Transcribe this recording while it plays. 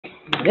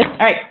Good. All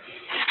right.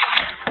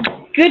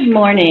 Good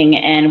morning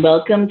and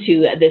welcome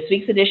to this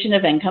week's edition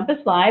of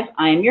NCompass Live.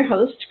 I am your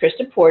host,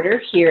 Krista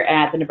Porter, here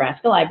at the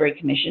Nebraska Library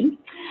Commission.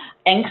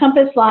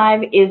 NCompass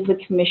Live is the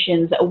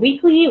Commission's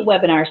weekly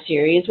webinar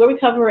series where we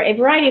cover a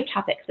variety of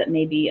topics that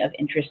may be of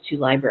interest to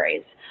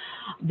libraries.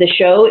 The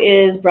show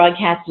is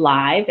broadcast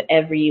live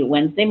every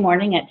Wednesday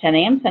morning at 10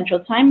 a.m. Central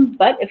Time,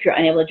 but if you're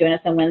unable to join us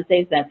on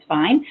Wednesdays, that's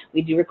fine.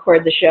 We do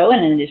record the show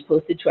and it is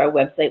posted to our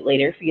website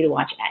later for you to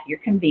watch at your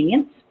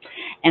convenience.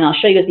 And I'll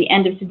show you at the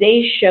end of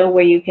today's show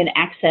where you can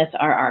access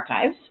our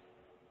archives.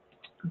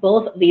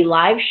 Both the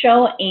live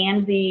show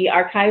and the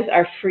archives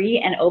are free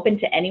and open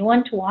to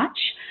anyone to watch.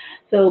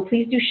 So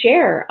please do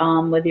share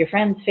with your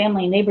friends,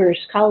 family, neighbors,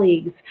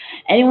 colleagues,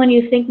 anyone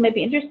you think might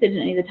be interested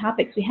in any of the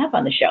topics we have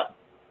on the show.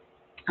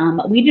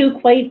 We do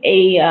quite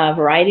a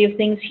variety of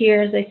things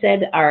here, as I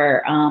said.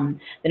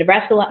 The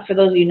Nebraska, for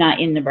those of you not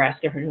in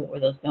Nebraska or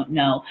those who don't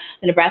know,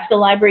 the Nebraska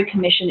Library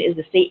Commission is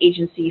the state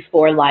agency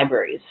for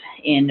libraries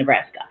in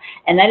Nebraska,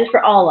 and that is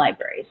for all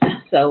libraries.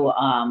 So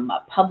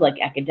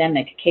public,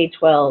 academic,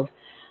 K-12,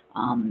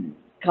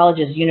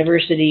 colleges,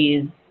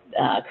 universities,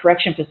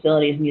 correction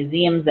facilities,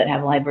 museums that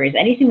have libraries,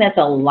 anything that's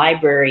a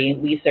library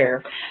we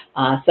serve.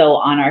 So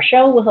on our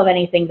show, we'll have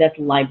anything that's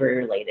library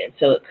related.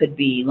 So it could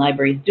be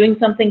libraries doing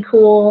something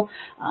cool,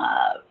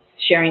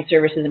 sharing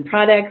services and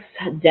products,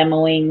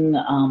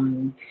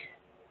 demoing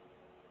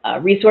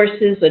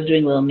resources, so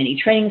doing little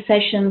mini training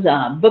sessions,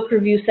 book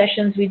review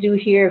sessions we do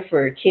here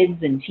for kids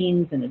and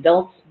teens and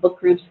adults, book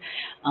groups.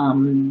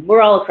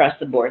 We're all across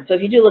the board. So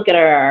if you do look at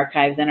our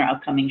archives and our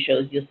upcoming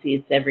shows, you'll see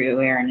it's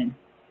everywhere and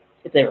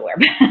it's everywhere,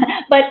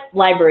 but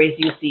libraries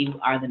you see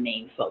are the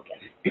main focus.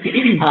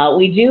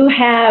 We do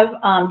have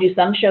do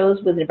some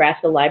shows with the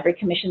Nebraska Library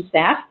Commission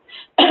staff,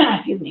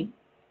 excuse me,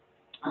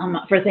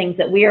 for things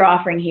that we are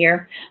offering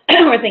here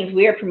or things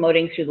we are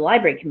promoting through the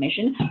Library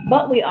Commission,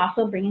 but we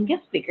also bring in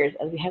guest speakers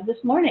as we have this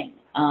morning.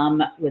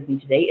 With me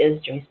today is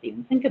Joyce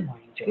Stevenson. Good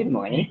morning, Joyce. Good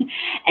morning.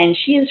 And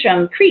she is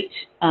from Crete,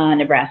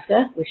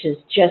 Nebraska, which is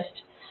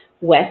just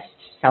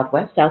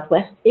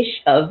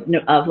southwest-ish of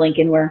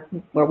Lincoln, where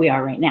we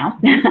are right now,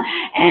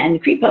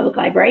 and Crete Public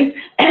Library.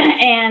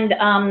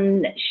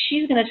 And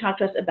she's going to talk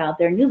to us about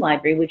their new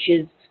library, which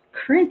is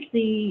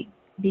currently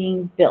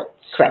being built.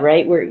 Correct.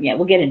 Right?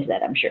 We'll get into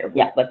that, I'm sure.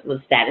 Yeah. What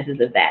the status is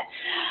of that.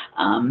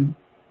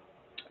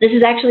 This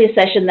is actually a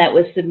session that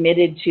was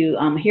submitted to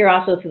here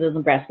also to the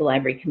Nebraska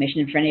Library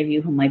Commission. And for any of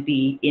you who might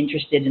be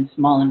interested in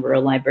small and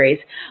rural libraries,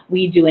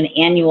 we do an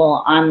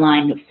annual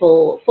online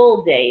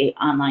full day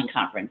online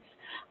conference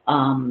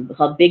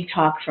called Big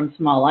Talk from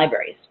Small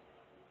Libraries.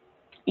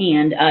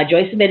 And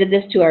Joyce submitted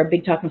this to our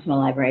Big Talk from Small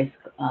Libraries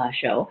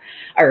show,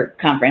 or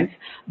conference,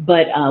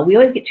 but we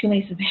always get too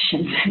many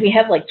submissions. We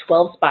have like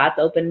 12 spots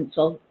open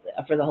for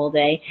the whole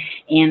day,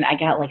 and I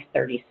got like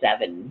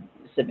 37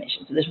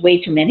 submissions. So there's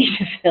way too many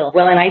to fill.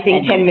 Well, and I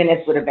think 10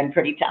 minutes would have been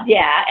pretty tough.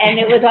 Yeah, and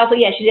it was also,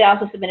 she did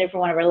also submit it for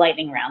one of our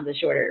lightning rounds, a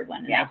shorter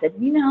one. And I said,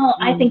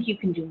 I think you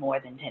can do more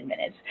than 10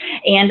 minutes.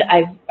 And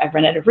I've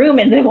run out of room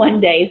in the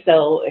one day.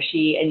 So and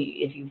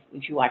if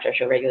you watch our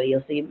show regularly,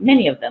 you'll see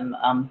many of them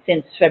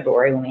since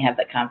February when we have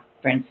that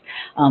conference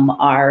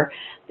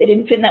they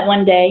didn't fit in that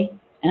one day.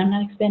 And I'm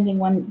not expending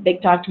one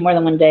big talk to more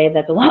than one day.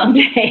 That's a long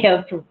day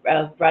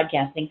of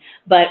broadcasting.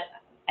 But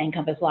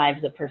NCompass Live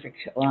is a perfect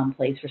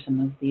place for some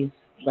of these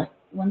left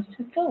ones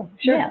to go.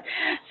 Sure. Yeah.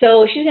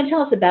 So she's going to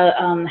tell us about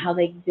how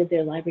they did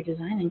their library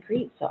design in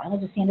Crete. So I'll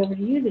just hand over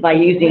to you. By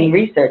using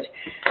research.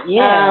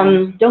 Yeah.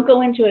 Don't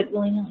go into it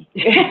willy-nilly.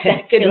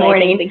 Good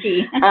morning. The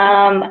key.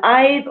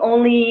 I've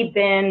only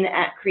been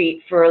at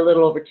Crete for a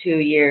little over 2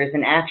 years,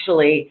 and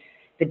actually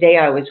the day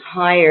I was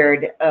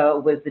hired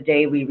was the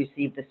day we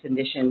received the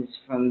submissions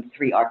from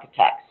 3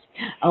 architects.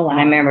 Oh, wow. And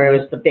I remember it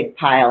was the big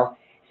pile.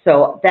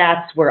 So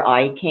that's where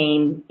I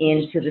came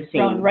into the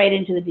scene. Thrown right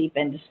into the deep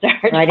end to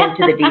start. Right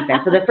into the deep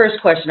end. So the first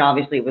question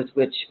obviously was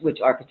which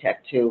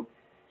architect to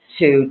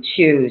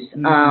choose.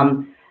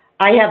 Mm-hmm.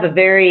 I have a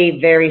very,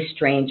 very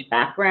strange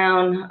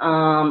background.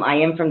 I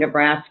am from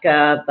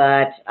Nebraska,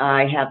 but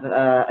I have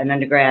an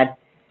undergrad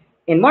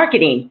in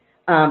marketing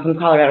from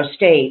Colorado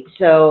State.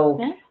 So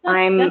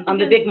I'm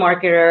the big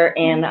marketer,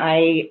 and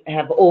I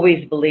have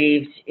always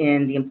believed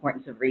in the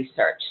importance of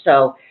research.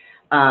 So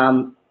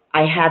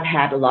I have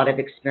had a lot of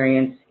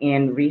experience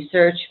in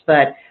research,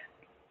 but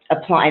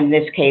in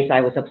this case,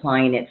 I was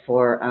applying it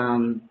for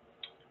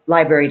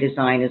library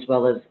design as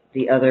well as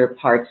the other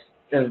parts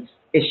of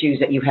issues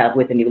that you have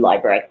with a new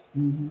library.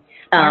 Mm-hmm.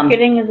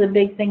 Marketing is a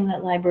big thing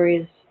that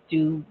libraries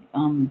do.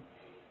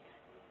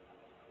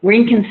 We're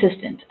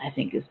inconsistent, I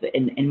think,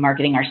 in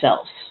marketing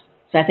ourselves.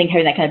 So I think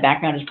having that kind of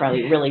background is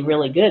probably really,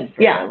 really good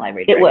for a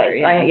library director.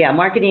 It was.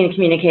 Marketing and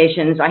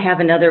communications. I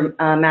have another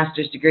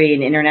master's degree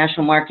in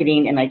international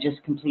marketing, and I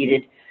just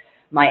completed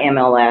my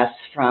MLS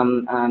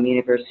from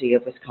University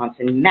of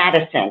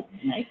Wisconsin-Madison.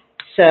 Nice.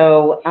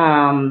 So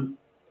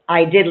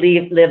I did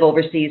live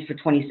overseas for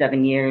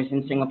 27 years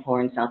in Singapore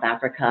and South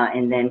Africa,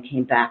 and then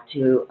came back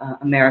to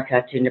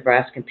America, to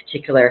Nebraska in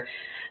particular,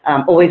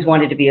 Always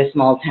wanted to be a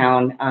small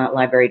town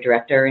library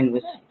director and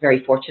was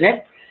very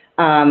fortunate.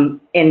 And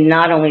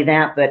not only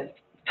that, but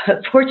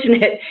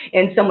fortunate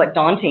and somewhat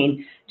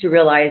daunting to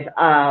realize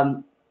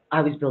I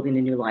was building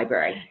a new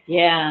library.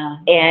 Yeah.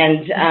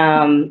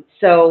 And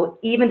so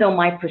even though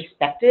my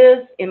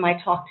perspective in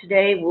my talk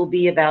today will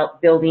be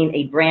about building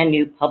a brand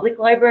new public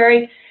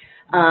library,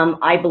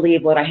 I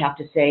believe what I have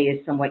to say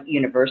is somewhat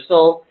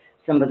universal.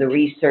 Some of the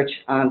research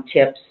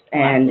tips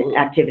and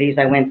activities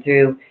I went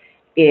through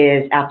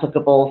is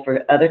applicable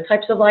for other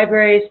types of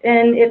libraries,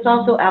 and it's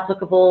also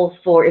applicable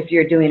for if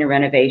you're doing a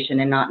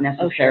renovation and not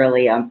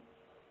necessarily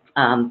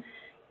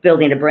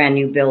building a brand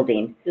new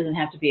building. It doesn't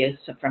have to be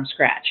from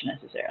scratch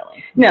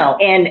necessarily. No,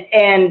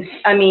 and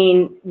I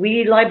mean,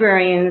 we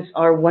librarians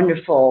are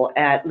wonderful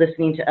at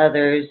listening to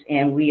others,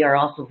 and we are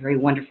also very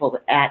wonderful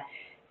at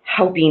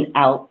helping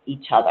out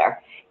each other.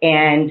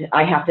 And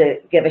I have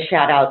to give a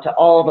shout out to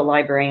all the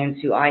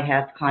librarians who I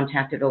have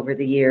contacted over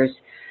the years.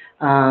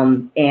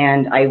 And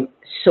I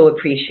so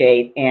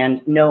appreciate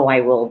and know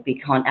I will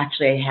be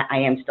actually I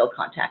am still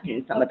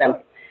contacting some of them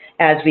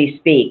as we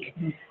speak.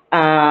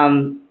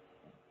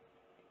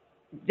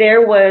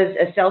 There was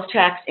a sales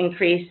tax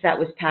increase that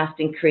was passed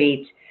in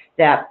Crete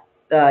that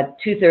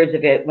 2/3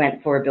 of it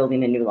went for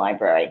building a new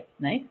library.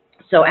 Nice.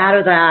 So out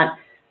of that,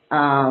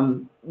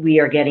 we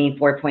are getting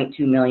 $4.2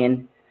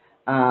 million.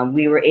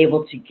 We were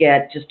able to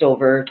get just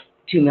over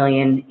 $2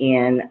 million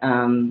in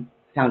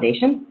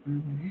foundation,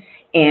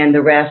 and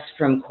the rest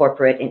from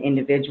corporate and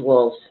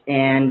individuals.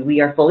 And we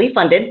are fully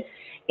funded,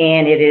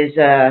 and it is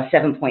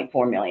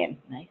 $7.4 million.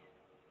 Nice.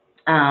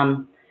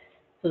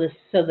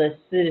 So the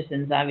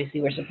citizens obviously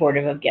were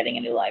supportive of getting a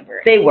new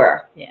library. They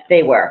were. Yeah.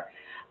 They were.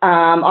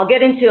 I'll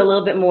get into a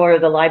little bit more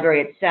of the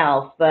library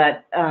itself,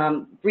 but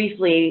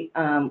briefly,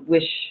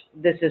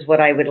 this is what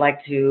I would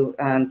like to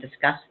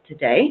discuss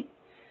today.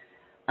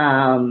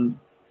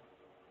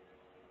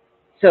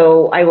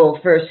 So I will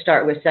first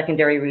start with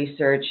secondary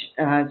research,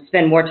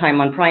 spend more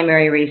time on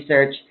primary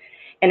research,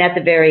 and at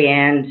the very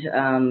end,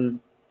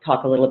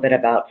 talk a little bit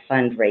about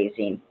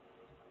fundraising.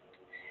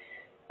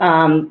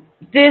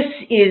 This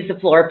is the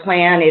floor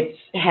plan. It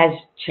has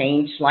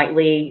changed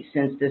slightly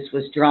since this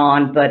was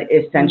drawn, but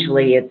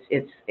essentially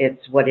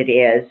it's what it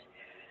is.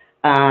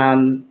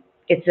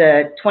 It's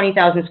a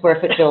 20,000 square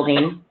foot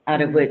building,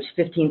 out of which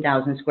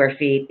 15,000 square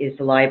feet is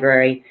the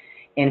library,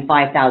 and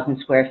 5,000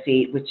 square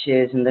feet, which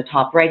is in the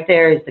top right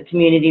there, is the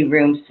community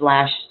room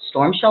 /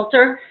 storm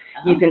shelter.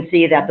 You can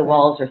see that the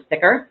walls are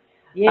thicker.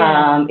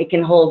 Yeah. It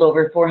can hold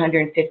over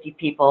 450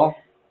 people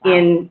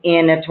in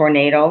a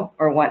tornado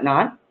or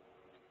whatnot.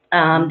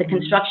 The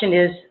construction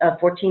is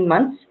 14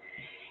 months,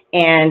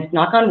 and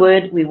knock on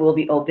wood, we will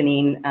be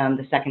opening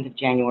the 2nd of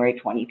January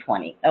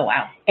 2020. Oh,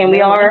 wow. And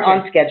we are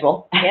on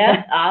schedule.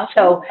 Yeah, awesome.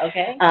 So,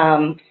 okay.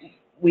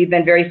 We've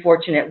been very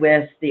fortunate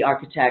with the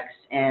architects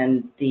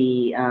and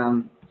the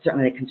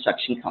certainly the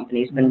construction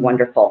company has been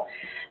wonderful.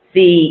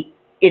 It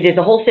is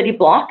a whole city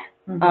block.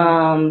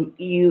 On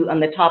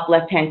the top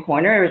left-hand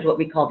corner is what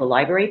we call the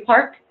library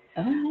park.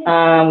 Oh,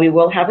 nice. We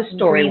will have a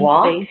story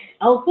walk. Space.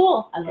 Oh,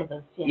 cool. I love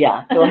those.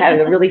 Yeah, so we'll have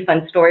a really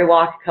fun story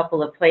walk, a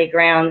couple of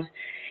playgrounds.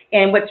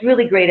 And what's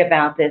really great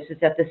about this is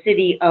that the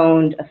city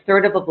owned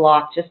 1/3 of a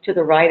block just to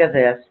the right of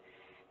this.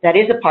 That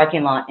is a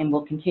parking lot and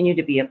will continue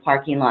to be a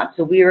parking lot.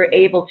 So we were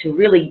able to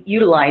really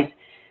utilize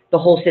the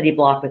whole city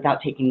block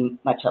without taking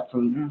much up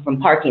from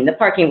parking. The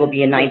parking will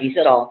be a 90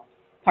 stall.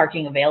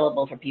 Parking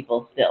available for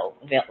people still,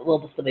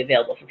 will still be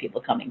available for people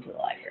coming to the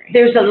library.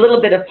 There's a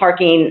little bit of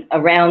parking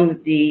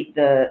around the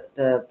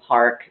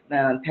park,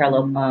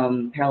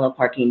 parallel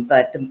parking,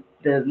 but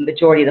the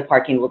majority of the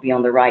parking will be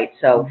on the right.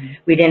 So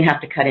we didn't have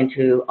to cut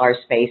into our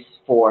space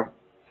for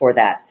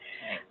that.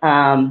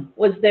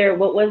 What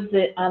was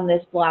it on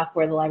this block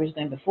where the library was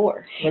going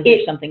before? Was there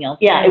something else?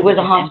 Yeah, it was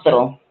a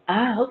hospital.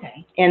 Ah,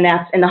 okay. And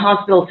the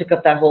hospital took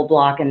up that whole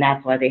block, and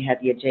that's why they had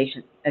the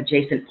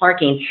adjacent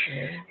parking.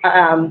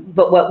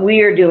 But what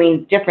we are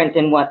doing different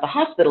than what the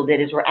hospital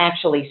did is we're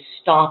actually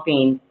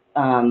stopping,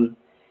 so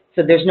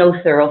there's no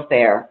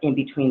thoroughfare in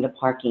between the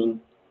parking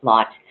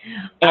lot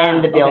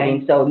and the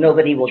building, so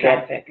nobody will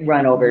get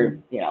run over,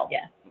 you know.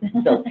 Yeah.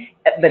 So,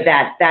 but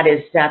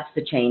that's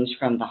the change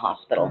from the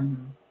hospital.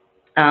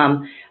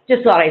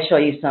 Just thought I'd show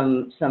you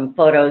some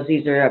photos.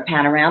 These are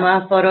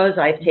panorama photos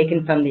I've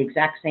taken from the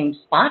exact same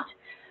spot.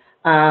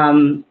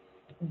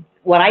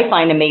 What I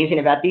find amazing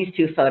about these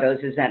two photos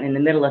is that in the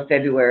middle of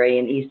February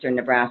in eastern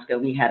Nebraska,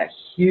 we had a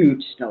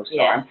huge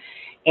snowstorm,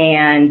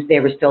 and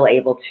they were still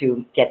able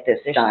to get this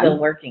done. They're still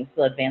working,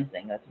 still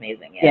advancing. That's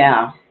amazing.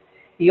 Yeah.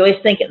 You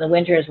always think in the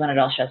winter is when it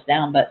all shuts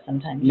down, but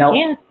sometimes you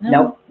can't.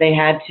 Nope, they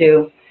had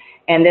to.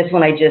 And this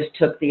one I just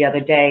took the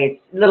other day.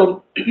 It's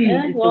little,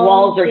 the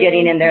walls are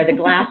getting in there. The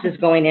glass is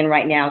going in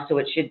right now, so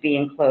it should be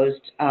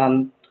enclosed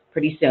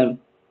pretty soon.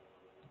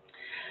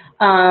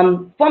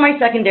 For my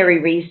secondary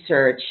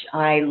research,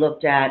 I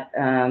looked at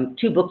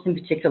 2 books in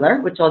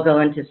particular, which I'll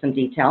go into some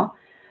detail,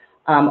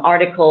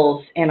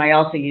 articles, and I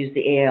also used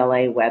the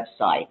ALA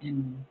website.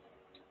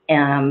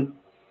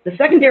 The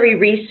secondary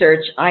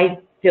research, I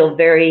feel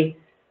very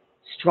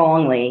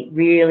strongly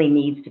really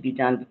needs to be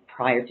done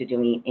prior to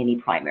doing any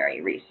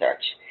primary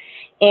research.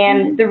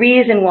 And the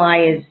reason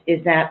why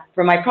is that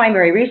for my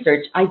primary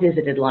research, I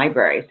visited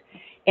libraries,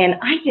 and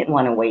I didn't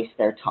want to waste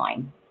their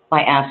time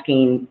by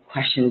asking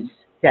questions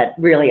that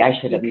really I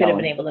should have known. You could have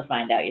been able to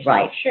find out yourself.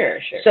 Right. Sure.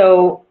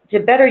 So to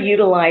better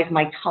utilize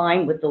my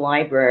time with the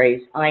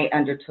libraries, I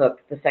undertook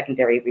the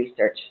secondary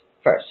research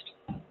first.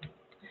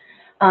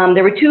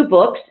 There were 2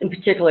 books in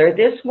particular.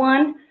 This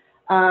one,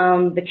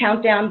 the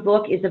Countdown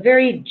book, is a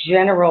very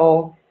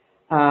general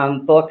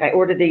book. I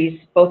ordered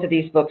both of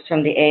these books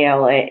from the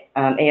ALA.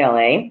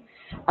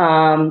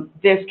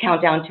 This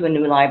Countdown to a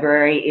New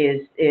Library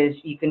is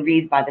you can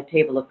read by the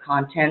table of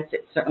contents.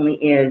 It certainly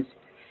is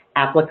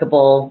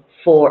applicable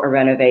for a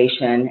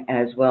renovation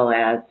as well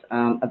as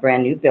a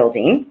brand new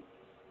building.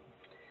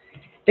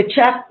 The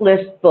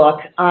checklist book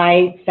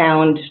I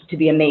found to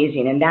be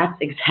amazing, and that's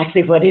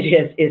exactly what it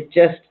is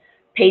just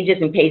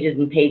pages and pages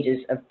and pages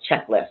of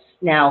checklists.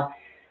 Now,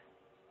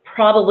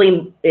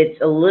 probably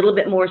it's a little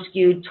bit more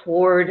skewed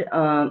toward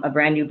a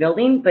brand new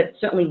building, but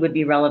certainly would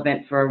be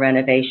relevant for a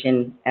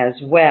renovation as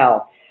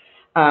well.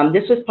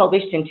 This was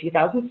published in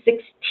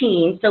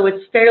 2016, so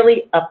it's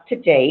fairly up to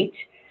date.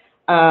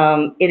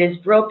 It is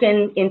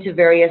broken into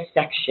various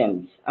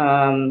sections.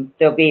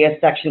 There'll be a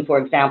section, for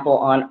example,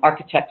 on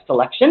architect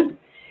selection,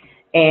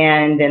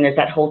 and then there's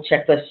that whole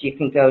checklist you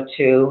can go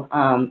to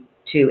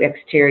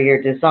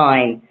exterior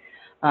design.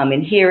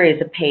 And here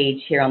is a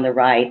page here on the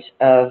right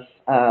of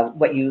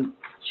what you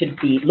should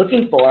be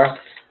looking for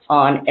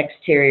on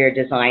exterior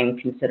design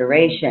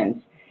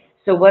considerations.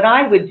 So what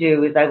I would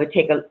do is I would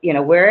take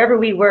wherever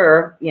we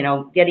were,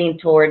 getting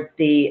toward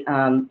the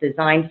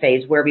design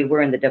phase, where we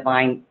were in the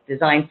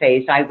design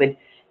phase, I would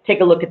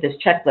take a look at this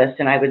checklist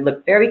and I would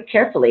look very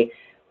carefully,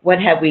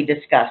 what have we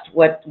discussed?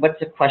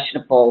 What's a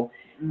questionable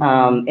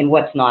and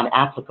what's not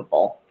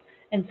applicable?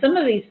 And some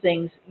of these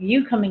things,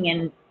 you coming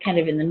in kind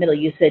of in the middle,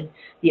 you said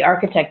the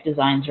architect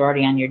designs are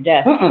already on your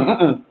desk.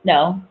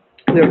 No?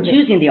 We were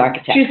choosing the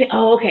architect.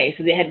 Oh, okay.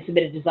 So they hadn't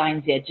submitted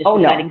designs yet, just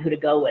deciding who to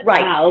go with.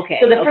 Right. Ah, okay.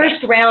 So the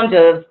first round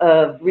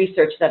of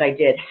research that I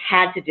did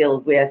had to deal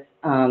with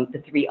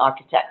the 3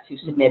 architects who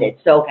submitted.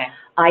 So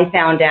I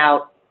found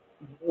out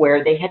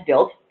where they had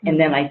built, and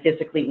then I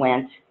physically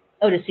went.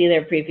 Oh, to see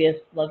their previous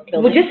buildings?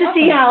 Well, just to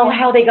see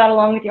how they got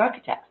along with the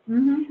architects.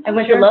 I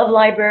went to Love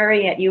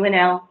Library at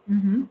UNL.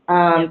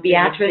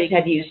 Beatrice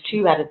had used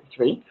 2 out of the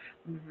 3,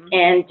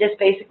 and just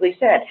basically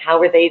said, how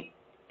are they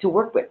to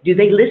work with? Do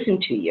they listen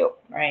to you?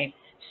 Right.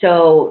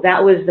 So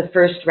that was the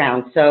first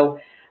round. So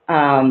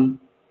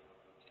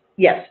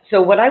yes,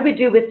 so what I would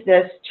do with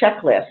this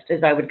checklist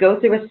is I would go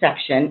through a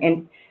section,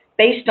 and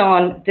based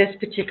on this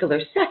particular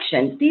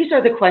section, these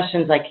are the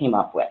questions I came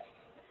up with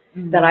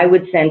that I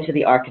would send to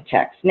the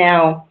architects.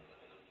 Now,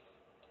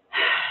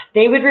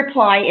 they would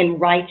reply in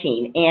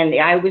writing, and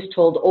I was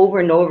told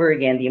over and over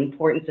again the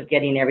importance of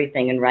getting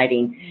everything in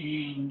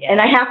writing. And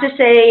I have to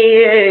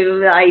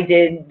say, I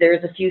did.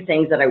 There's a few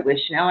things that I wish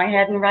now I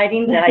had in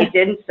writing that I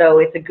didn't, so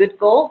it's a good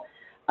goal.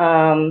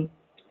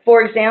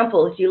 For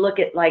example, if you look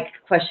at like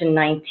question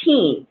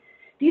 19,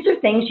 these are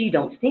things you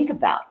don't think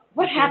about.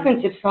 What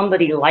happens if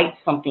somebody lights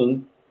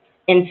something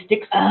and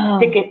stick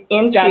it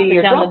into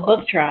your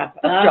book drop?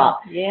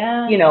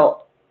 Yeah.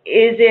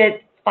 Is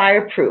it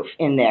fireproof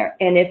in there?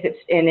 And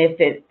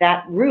if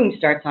that room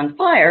starts on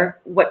fire,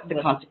 what's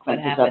the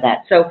consequences of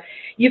that? So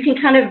you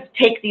can kind of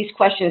take these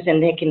questions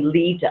and they can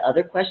lead to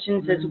other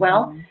questions as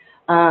well.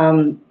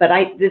 But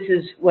this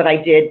is what I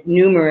did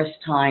numerous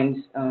times,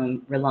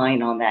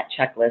 relying on that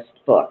checklist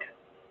book.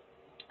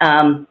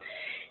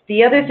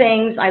 The other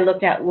things I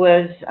looked at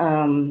was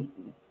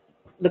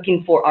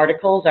looking for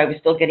articles. I was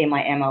still getting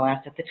my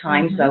MLS at the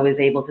time, so I was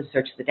able to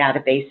search the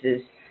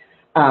databases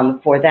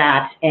for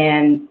that.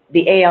 And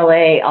the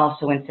ALA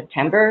also in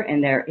September, in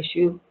their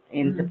issue,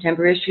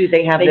 September issue,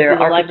 they have their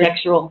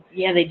architectural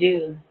they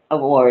do.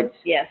 awards.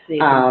 Yes,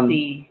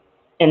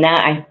 and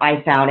that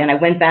I found, and I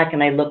went back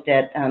and I looked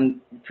at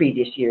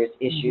previous year's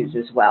issues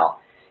as well.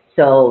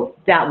 So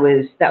that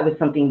was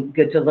something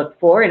good to look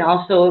for, and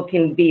also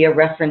can be a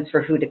reference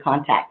for who to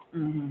contact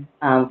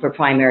for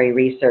primary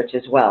research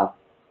as well.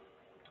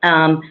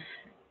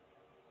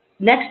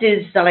 Next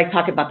is that I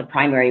talk about the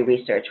primary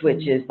research,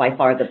 which is by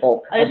far the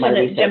bulk of my research. I just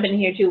want to jump in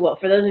here too. Well,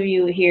 for those of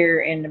you here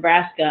in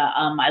Nebraska,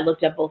 I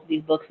looked up both of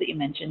these books that you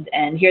mentioned,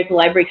 and here at the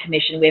Library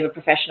Commission, we have a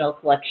professional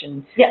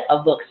collection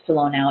of books to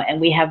loan out, and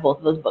we have both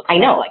of those books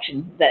in the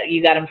collection. That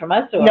you got them from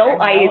us, or no?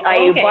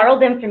 I borrowed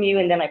them from you,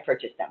 and then I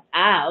purchased them.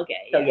 Ah,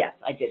 okay. So yes,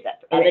 I did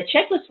that. The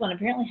checklist one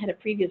apparently had a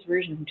previous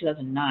version from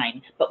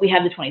 2009, but we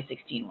have the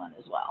 2016 one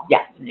as well.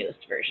 Yeah, the newest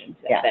version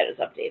that is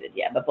updated.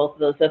 Yeah, but both of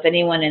those. So if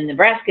anyone in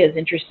Nebraska is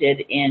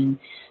interested in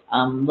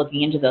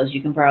looking into those,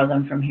 you can borrow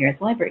them from here at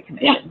the Library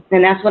Commission. Yeah,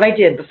 and that's what I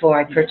did before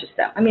I purchased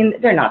them. I mean,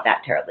 they're not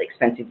that terribly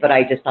expensive, but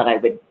I just thought I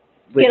would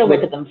get a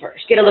look at them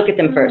first. Get a look at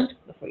them first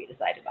before you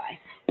decide to buy.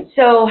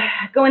 So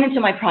going into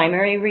my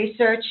primary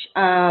research,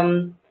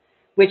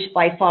 which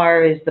by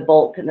far is the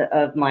bulk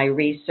of my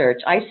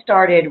research. I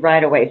started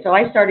right away. So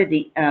I started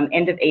the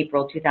end of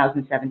April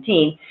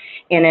 2017,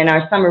 and in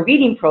our summer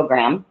reading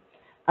program,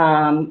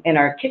 in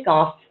our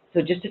kickoff,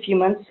 so just a few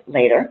months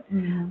later,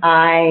 Mm-hmm.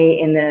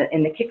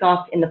 in the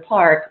kickoff in the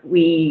park,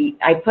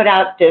 I put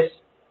out this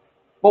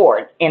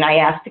board, and I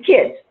asked the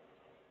kids,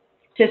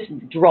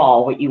 just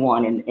draw what you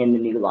want in the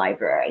new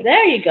library.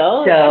 There you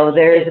go. So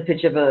there is a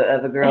picture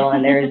of a girl,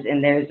 and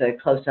there's a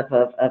close up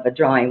of a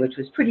drawing, which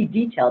was pretty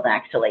detailed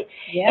actually.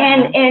 Yeah.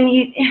 And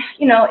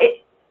you know,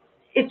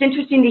 it's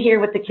interesting to hear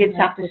what the kids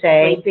have to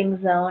say.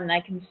 Sleeping zone, I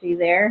can see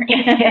there.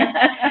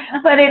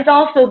 But it's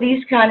also,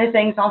 these kind of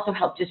things also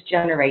help just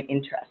generate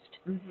interest.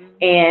 Mm-hmm.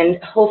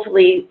 And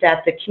hopefully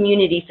that the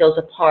community feels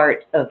a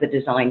part of the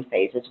design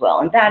phase as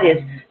well. And that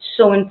is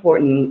so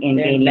important in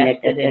gaining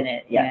invested in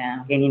it.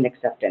 Yeah. gaining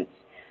acceptance.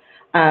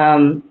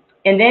 And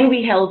then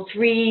we held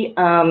 3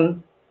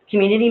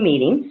 community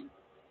meetings.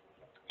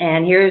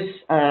 And here's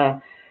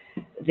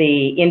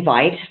the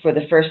invite for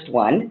the first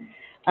one.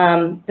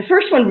 The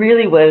first one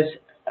really was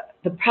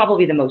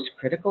probably the most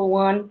critical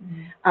one.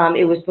 Mm-hmm.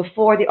 It was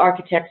before the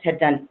architects had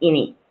done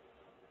any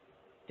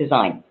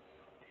design.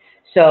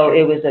 So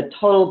it was a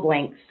total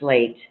blank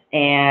slate.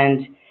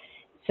 And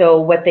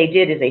so what they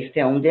did is they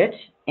filmed it,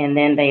 and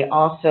then they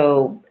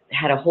also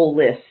had a whole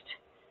list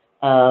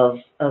of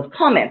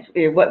comments,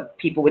 what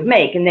people would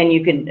make. And then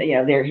you can, you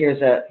know,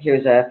 here's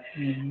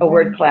a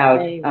word cloud.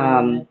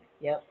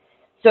 Yep.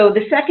 So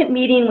the second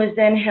meeting was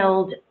then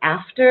held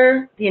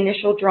after the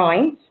initial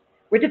drawings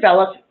were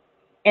developed,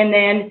 and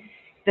then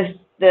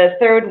the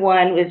third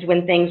one was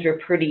when things were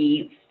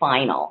pretty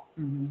final.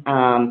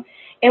 Mm-hmm.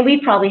 And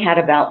we probably had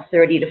about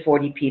 30 to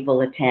 40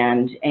 people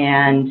attend,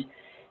 and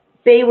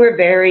they were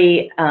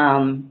very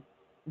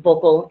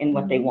vocal in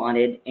what they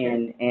wanted,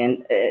 and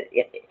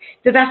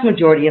the vast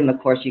majority of them,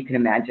 of course, you can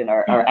imagine,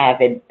 are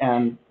avid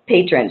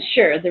patrons.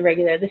 Sure,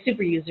 the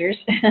super users.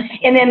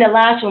 And then the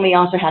last one, we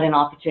also had an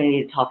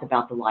opportunity to talk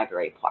about the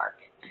library park,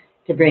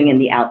 to bring in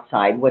the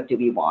outside. What do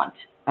we want?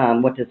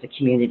 What does the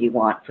community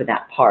want for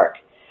that park?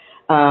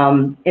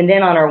 And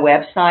then on our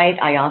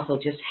website, I also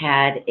just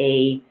had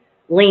a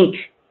link,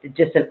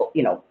 just a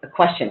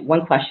question,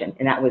 one question,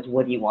 and that was,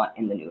 what do you want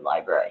in the new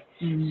library?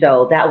 Mm-hmm.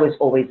 So that was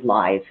always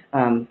live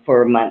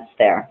for months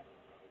there.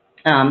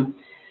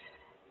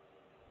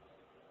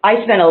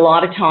 I spent a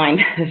lot of time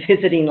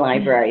visiting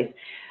libraries. Sure.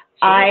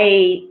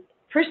 I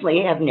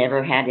personally have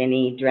never had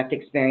any direct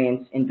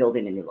experience in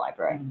building a new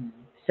library. Mm-hmm.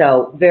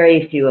 So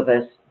very few of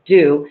us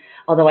do,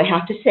 although I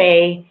have to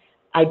say,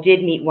 I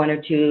did meet 1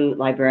 or 2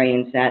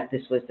 librarians that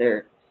this was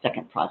their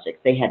second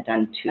project. They had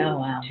done 2. Oh,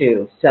 wow.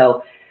 2.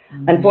 So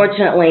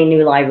unfortunately,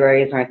 new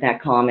libraries aren't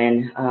that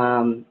common,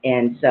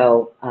 and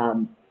so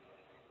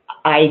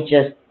I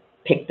just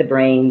picked the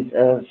brains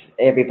of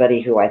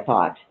everybody who I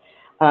thought.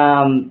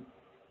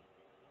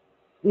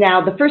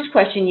 Now, the first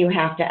question you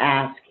have to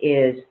ask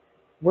is,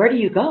 where do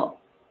you go?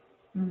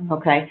 Mm-hmm.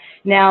 Okay.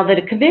 Now,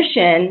 the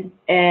commission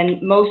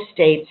and most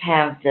states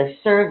have the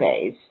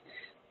surveys.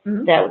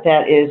 Mm-hmm.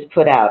 that is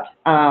put out.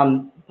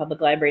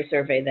 Public library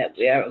survey that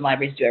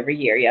libraries do every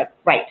year. Yep.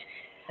 Right.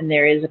 And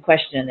there is a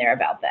question in there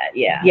about that.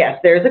 Yeah. Yes,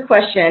 there's a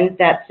question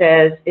that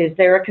says, is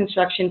there a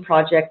construction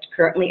project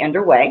currently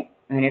underway?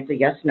 And it's a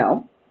yes,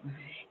 no. Mm-hmm.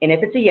 And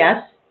if it's a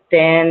yes,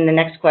 then the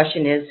next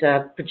question is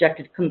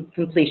projected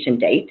completion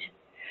date.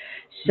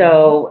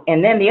 So,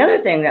 and then the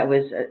other thing that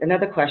was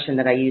another question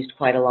that I used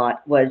quite a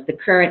lot was the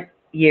current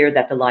year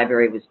that the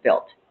library was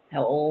built.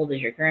 How old is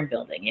your current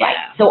building? Yeah. Right.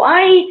 So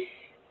I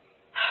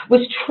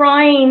was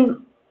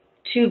trying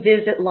to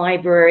visit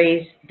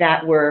libraries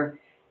that were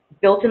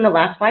built in the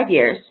last 5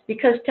 years,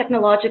 because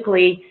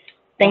technologically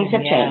things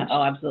have changed.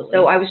 Oh, absolutely.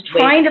 So I was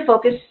trying to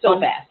focus so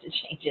fast it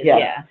changes.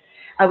 Yeah.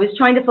 I was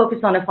trying to focus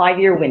on a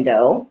 5-year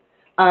window,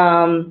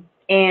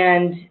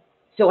 and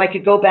so I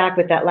could go back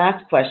with that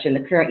last question,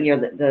 the current year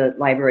that the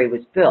library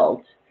was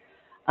built.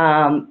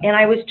 And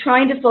I was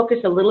trying to focus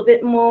a little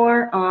bit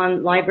more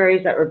on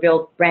libraries that were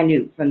built brand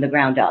new from the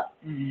ground up.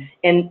 Mm-hmm.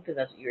 And because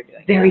that's what you were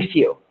doing. Very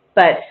few.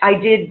 But I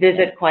did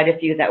visit quite a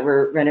few that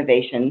were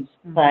renovations.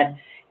 Mm-hmm. But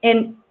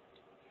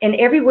and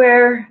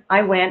everywhere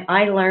I went,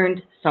 I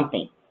learned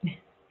something.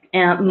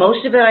 And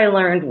most of it I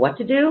learned what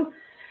to do,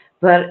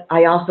 but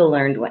I also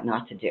learned what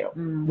not to do,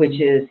 mm-hmm.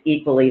 which is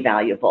equally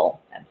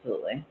valuable.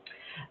 Absolutely.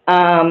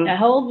 Now,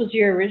 how old was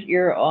your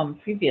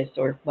previous,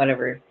 or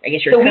whatever, I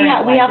guess your current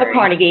library? We have a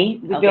Carnegie.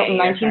 We built in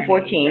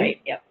 1914.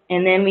 Right, yep.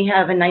 And then we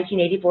have a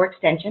 1984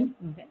 extension.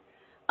 Okay.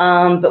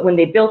 But when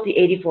they built the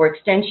 84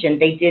 extension,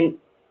 they didn't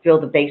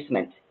fill the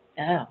basement.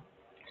 Oh.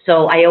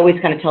 So I always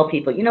kind of tell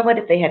people, you know what,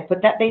 if they had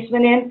put that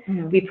basement in,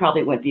 mm-hmm. we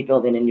probably wouldn't be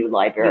building a new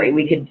library.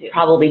 We could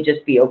probably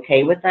just be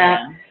okay with that.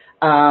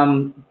 Yeah.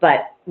 But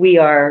we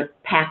are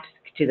packed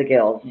to the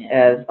gills,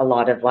 as a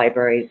lot of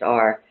libraries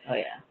are. Oh,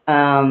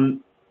 yeah.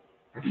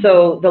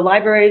 So the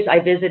libraries I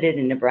visited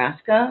in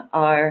Nebraska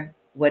are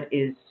what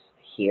is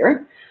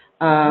here.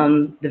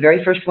 The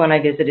very first one I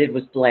visited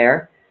was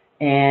Blair,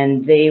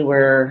 and they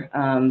were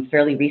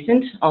fairly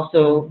recent,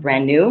 also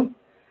brand new.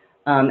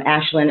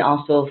 Ashland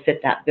also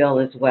fit that bill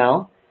as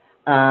well.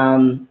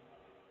 And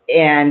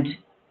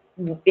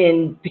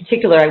in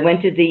particular, I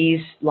went to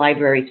these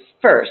libraries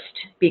first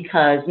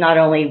because not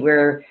only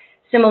we're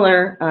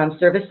similar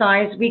service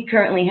size, we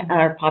currently,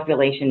 our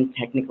population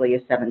technically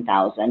is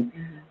 7,000,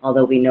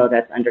 although we know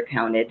that's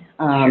undercounted.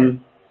 Sure.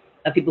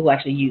 Of people who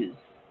actually use.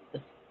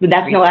 But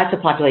that's the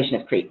population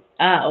of Crete.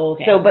 Ah,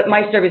 okay. So, but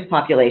my service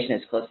population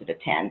is closer to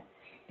 10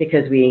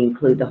 because we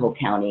include the whole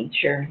county.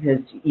 Sure.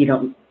 Because you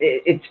don't,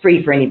 it's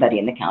free for anybody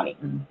in the county.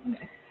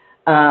 Okay.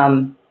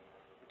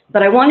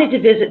 But I wanted to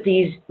visit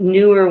these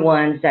newer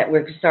ones that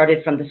were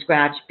started from the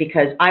scratch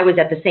because I was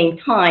at the same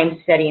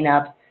time setting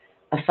up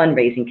a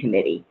fundraising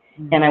committee.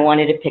 And I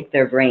wanted to pick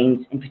their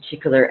brains in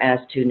particular as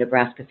to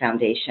Nebraska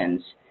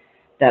foundations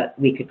that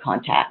we could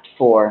contact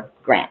for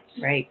grants.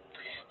 Right.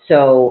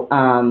 So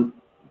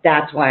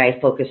that's why I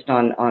focused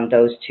on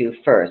those two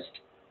first.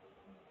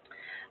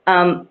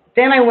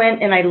 Then I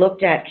went and I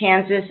looked at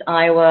Kansas,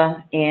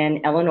 Iowa,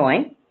 and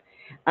Illinois.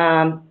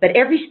 But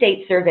every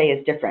state survey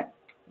is different.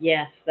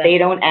 Yes. They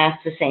don't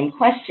ask the same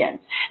questions.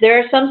 There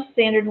are some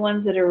standard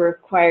ones that are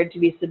required to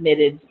be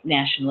submitted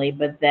nationally,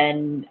 but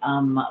then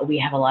we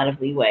have a lot of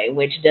leeway,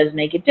 which does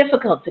make it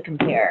difficult to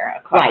compare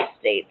across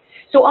states.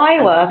 So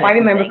Iowa, if I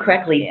remember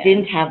correctly,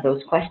 didn't have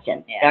those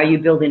questions. Yeah. Are you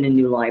building a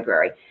new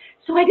library?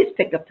 So I just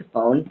picked up the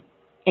phone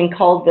and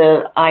called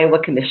the Iowa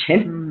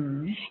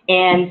Commission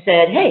and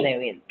said,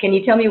 hey, can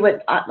you tell me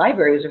what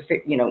libraries are,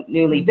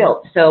 newly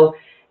built? So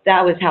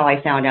that was how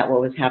I found out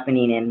what was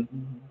happening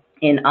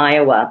in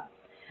Iowa.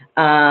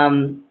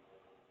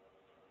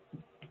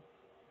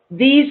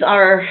 These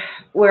are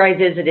where I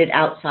visited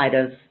outside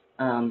of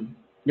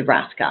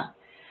Nebraska.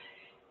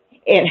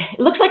 It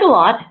looks like a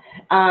lot,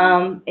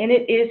 and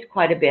it is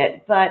quite a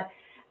bit, but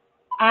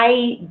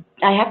I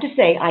have to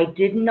say I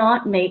did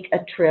not make a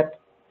trip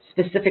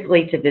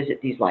specifically to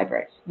visit these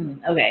libraries.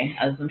 Okay,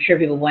 I'm sure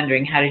people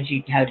wondering how did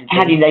they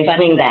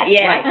swing that?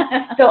 Yeah.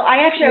 Right. So I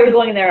was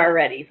going there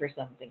already for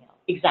something else.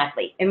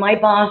 Exactly. And my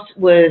boss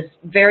was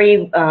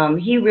very,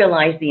 he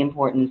realized the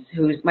importance,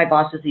 my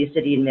boss is the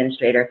city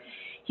administrator,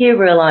 he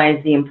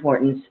realized the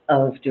importance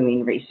of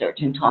doing research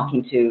and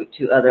talking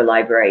to other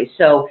libraries.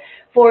 So,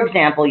 for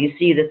example, you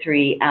see the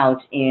three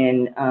out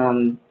in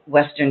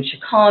western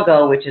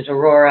Chicago, which is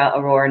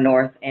Aurora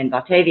North, and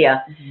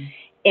Batavia.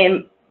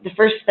 And the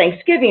first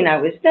Thanksgiving I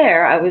was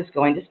there, I was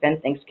going to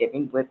spend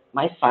Thanksgiving with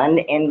my son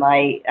and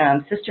my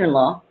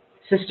sister-in-law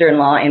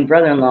and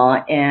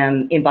brother-in-law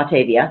in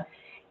Batavia.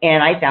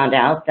 And I found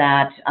out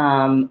that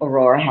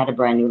Aurora had a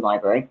brand new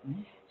library.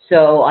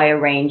 So I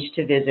arranged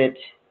to visit.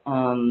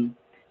 And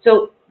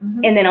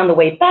then on the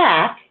way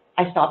back,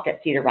 I stopped at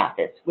Cedar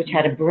Rapids, which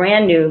had a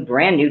brand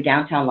new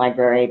downtown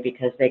library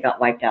because they got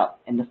wiped out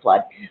in the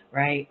flood.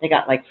 Right. They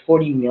got like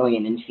 $40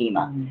 million in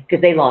FEMA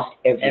because they lost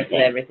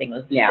everything. Everything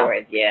was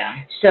destroyed.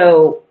 Yeah.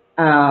 So,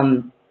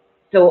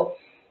 so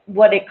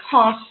what it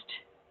cost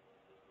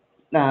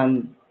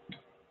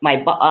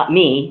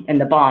me and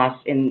the boss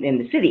in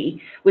the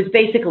city was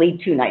basically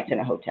 2 nights in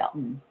a hotel,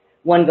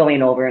 one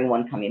going over and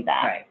one coming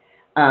back. Right.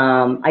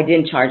 I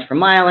didn't charge for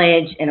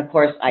mileage, and of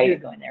course you were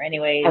going there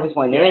anyway. I was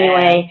going there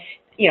anyway.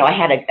 I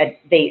had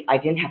I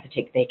didn't have to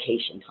take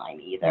vacation time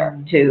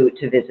either to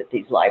visit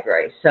these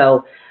libraries.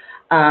 So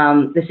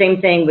the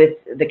same thing with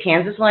the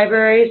Kansas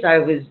libraries. I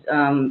was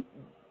on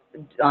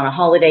a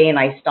holiday and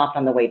I stopped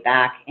on the way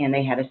back, and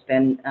they had to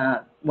spend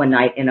one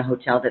night in a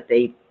hotel that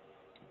they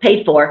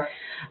paid for.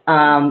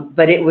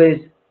 But it was,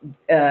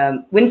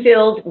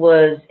 Winfield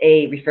was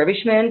a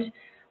refurbishment.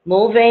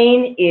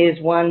 Mulvane is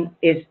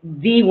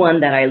the one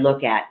that I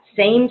look at.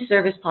 Same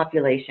service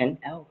population.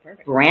 Oh,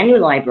 perfect. Brand new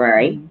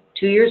library,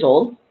 2 years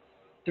old,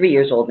 3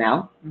 years old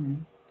now,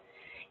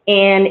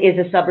 and is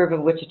a suburb of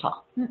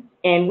Wichita.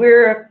 And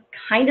we're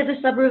kind of a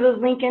suburb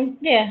of Lincoln.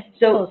 Yeah,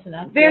 so close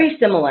enough. Very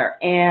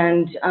similar.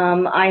 And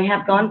I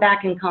have gone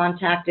back and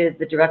contacted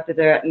the director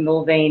there at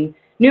Mulvane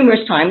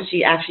numerous times.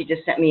 She actually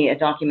just sent me a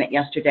document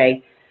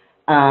yesterday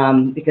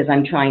because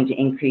I'm trying to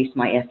increase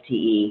my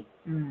FTE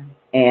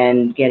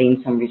and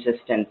getting some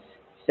resistance.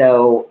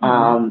 So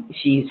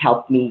she's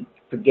helped me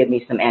give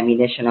me some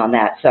ammunition on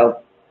that.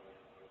 So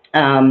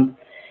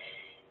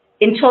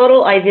in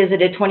total, I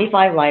visited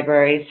 25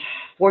 libraries,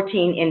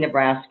 14 in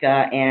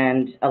Nebraska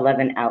and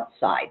 11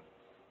 outside.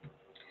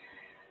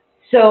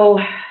 So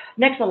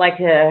next I'd like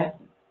to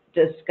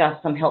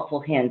discuss some helpful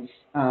hints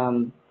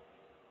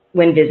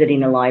when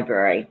visiting a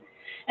library.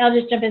 And I'll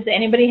just jump in and say,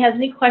 anybody has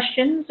any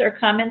questions or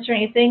comments or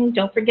anything,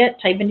 don't forget,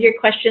 type into your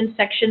questions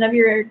section of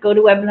your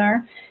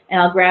GoToWebinar,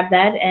 and I'll grab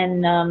that,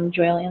 and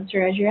Joy will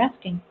answer as you're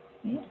asking.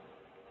 Yeah.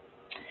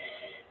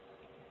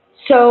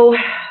 So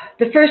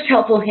the first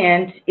helpful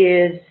hint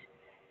is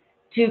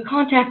to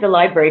contact the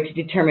library to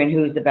determine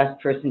who's the best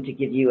person to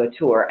give you a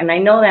tour. And I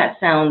know that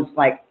sounds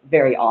like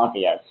very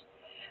obvious,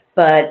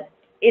 but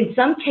in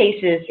some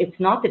cases, it's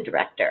not the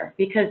director,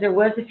 because there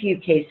was a few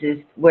cases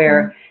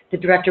where the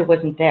director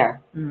wasn't there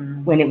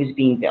when it was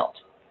being built.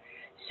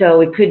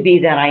 So it could be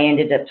that I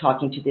ended up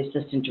talking to the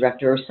assistant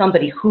director or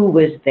somebody who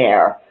was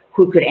there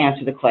who could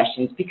answer the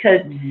questions.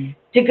 Because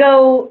to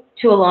go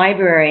to a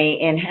library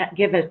and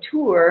give a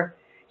tour,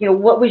 you know,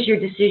 what was your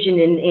decision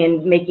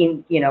in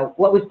making, you know,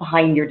 what was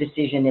behind your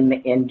decision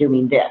in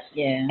doing this?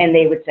 Yeah. And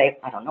they would say,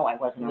 I don't know, I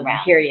wasn't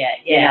around. Here yet.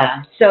 Yeah. You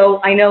know?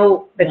 So I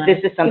know that this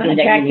is something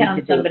that you need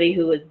to do. Somebody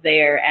who was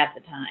there at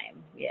the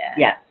time. Yeah.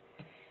 Yes.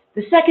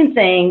 The second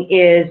thing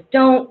is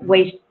don't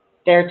waste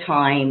their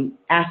time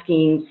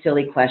asking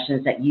silly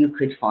questions that you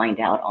could find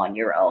out on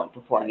your own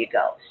before you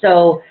go.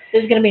 So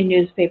there's going to be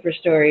newspaper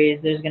stories,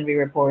 there's going to be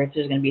reports,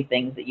 there's going to be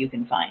things that you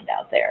can find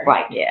out there.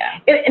 Right. Yeah.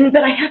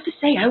 But I have to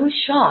say, I was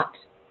shocked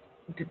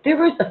that there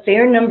was a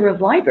fair number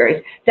of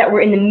libraries that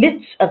were in the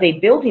midst of a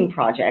building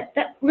project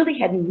that really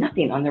had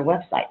nothing on their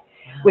website,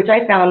 which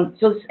I found,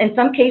 so in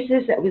some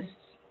cases that was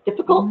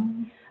difficult.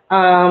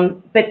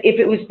 But if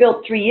it was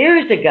built 3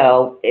 years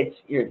ago,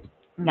 you're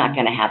not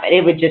going to have it.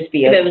 It would just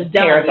be if a it was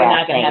done, you're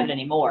not going to have thing. it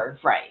anymore.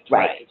 Right.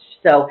 Right.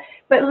 So,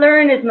 but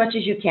learn as much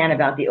as you can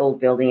about the old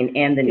building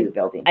and the new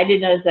building. I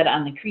did notice that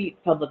on the Crete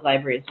Public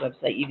Library's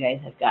website, you guys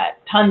have got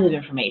tons of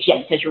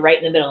information because you're right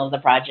in the middle of the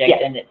project,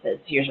 and it says,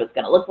 here's what it's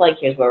going to look like,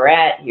 here's where we're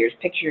at, here's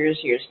pictures,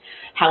 here's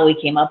how we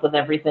came up with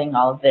everything,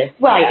 all of this.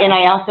 Right, and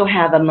I also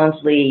have a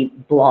monthly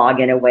blog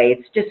in a way.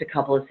 It's just a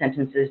couple of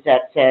sentences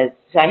that says,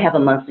 so I have a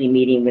monthly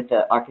meeting with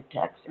the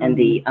architects and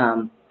the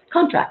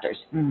contractors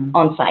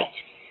on site.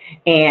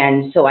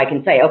 And so I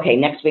can say, okay,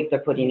 next week they're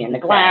putting in the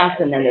glass,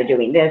 and then they're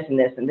doing this and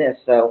this and this.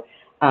 So,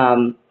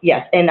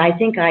 yes, and I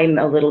think I'm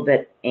a little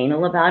bit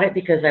anal about it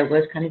because I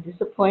was kind of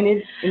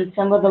disappointed in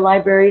some of the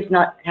libraries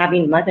not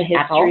having much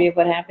history of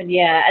what happened.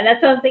 Yeah, and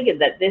that's what I'm thinking,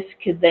 that this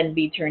could then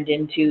be turned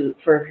into,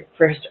 for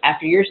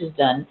after yours is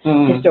done,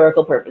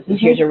 historical purposes.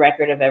 Here's a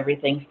record of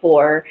everything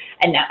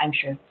and now I'm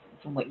sure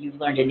from what you've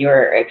learned in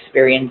your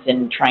experience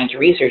in trying to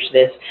research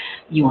this,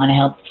 you want to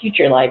help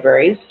future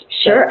libraries.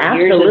 Sure, so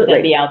absolutely. Yours is going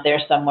to be out there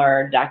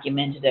somewhere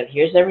documented of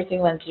here's everything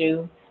we went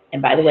through.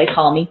 And by the way,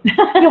 call me.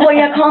 Well,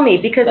 yeah, call me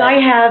because I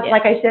have,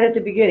 like I said at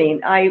the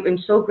beginning, I am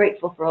so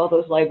grateful for all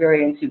those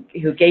librarians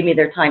who gave me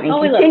their time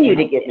and continue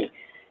to give me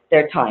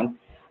their time.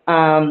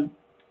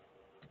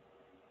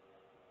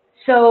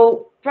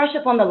 So brush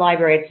up on the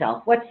library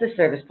itself. What's the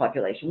service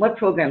population? What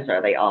programs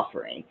are they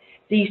offering?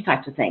 These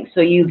types of things. So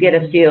you get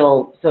a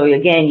feel. So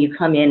again, you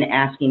come in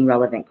asking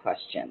relevant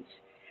questions.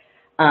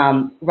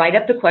 Write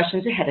up the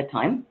questions ahead of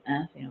time. So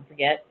you don't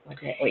forget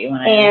what you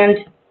want to and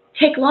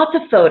take lots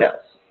of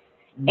photos.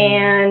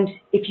 And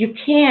if you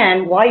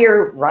can, while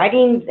you're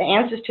writing the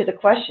answers to the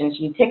questions,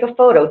 you take a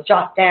photo,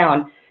 jot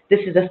down, this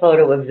is a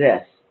photo of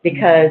this.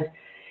 Because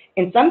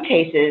in some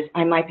cases,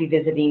 I might be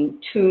visiting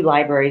 2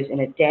 libraries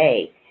in a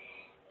day.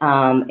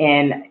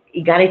 And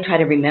you got to try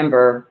to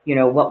remember, you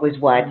know, what was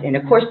what. And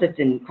of course, it's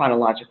in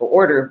chronological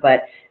order,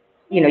 but,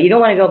 you know, you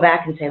don't want to go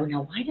back and say, well,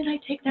 now, why did I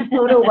take that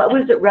photo? What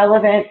was it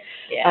relevant?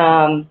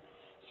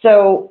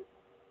 So,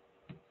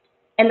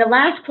 and the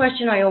last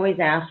question I always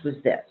asked was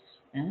this.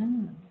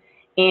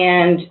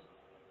 And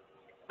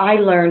I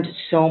learned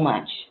so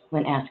much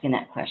when asking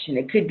that question.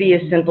 It could be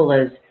as simple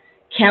as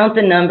count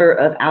the number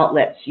of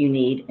outlets you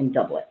need and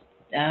double it.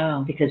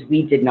 Because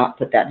we did not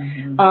put that.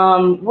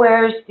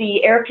 Where's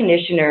the air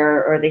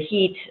conditioner or the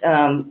heat?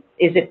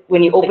 Is it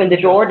when you open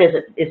the door? Is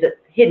it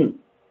hidden?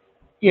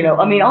 You know,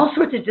 I mean, all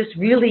sorts of just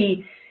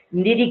really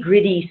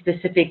nitty-gritty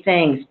specific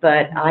things.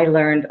 But I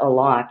learned a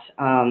lot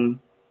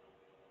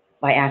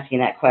by asking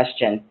that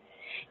question.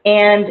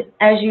 And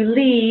as you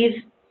leave,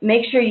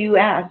 make sure you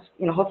ask,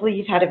 you know, hopefully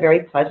you've had a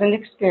very pleasant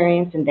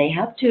experience and they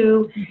have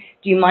too.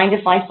 Do you mind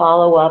if I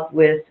follow up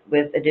with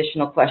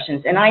additional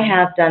questions? And I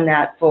have done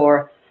that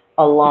for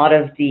a lot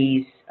of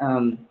these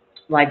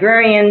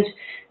librarians.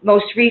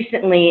 Most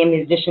recently, in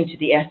addition to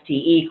the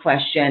FTE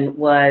question,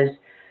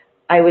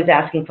 I was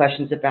asking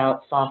questions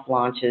about soft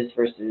launches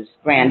versus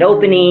grand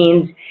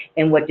openings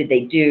and what did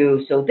they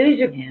do. So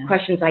these are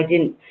questions I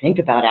didn't think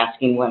about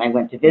asking when I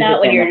went to visit. Not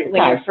when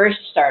you're first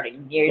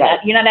starting. You're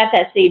not at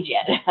that stage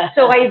yet.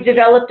 So I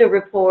developed a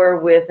rapport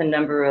with a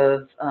number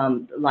of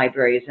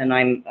libraries, and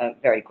I'm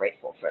very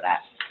grateful for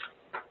that.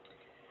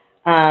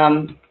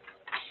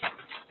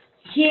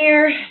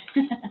 Here,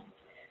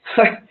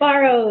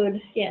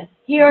 borrowed, yes.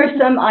 Here are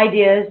some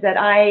ideas that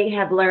I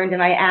have learned,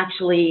 and I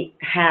actually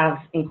have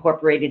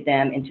incorporated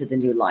them into the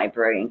new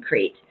library in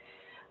Crete.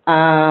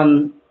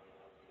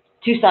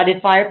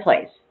 Two-sided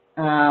fireplace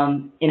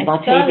in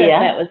Batavia.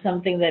 That was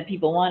something that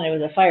people wanted,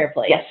 was a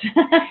fireplace. Yes.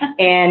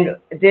 And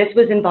this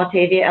was in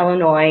Batavia,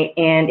 Illinois,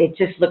 and it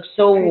just looked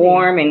so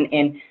warm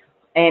and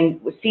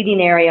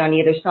seating area on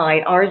either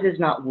side. Ours is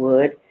not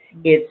wood,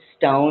 it's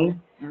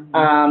stone.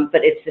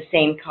 But it's the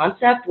same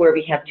concept where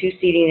we have 2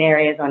 seating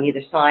areas on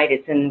either side.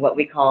 It's in what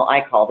I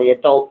call the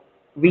adult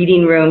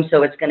reading room.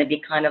 So it's going to be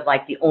kind of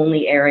like the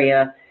only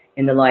area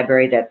in the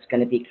library that's going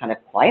to be kind of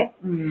quiet.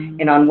 And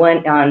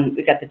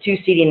we've got the 2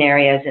 seating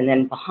areas, and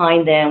then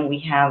behind them we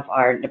have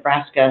our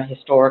Nebraska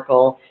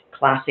historical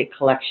classic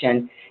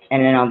collection.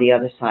 And then on the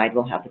other side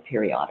we'll have the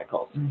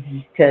periodicals.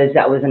 Because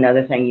that was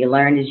another thing you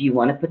learned, is you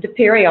want to put the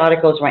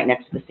periodicals right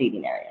next to the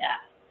seating area.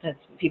 That's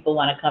people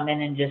want to come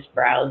in and just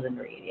browse and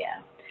read.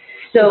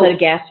 So, is it a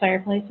gas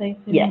fireplace, I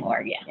assume? Yeah.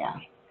 Or, yeah. yeah.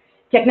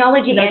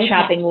 Technology No and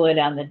chopping wood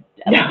on the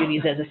No.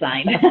 duties as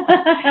assigned.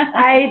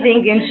 I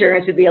think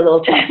insurance would be a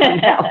little tough on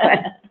that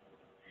one.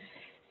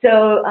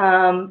 So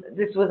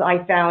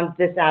I found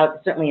this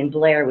out, certainly in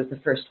Blair was the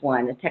first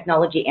one, the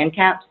technology end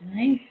caps.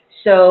 Nice.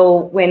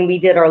 So when we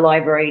did our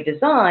library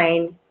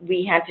design,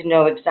 we had to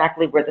know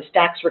exactly where the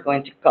stacks were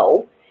going to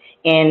go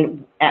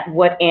and at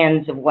what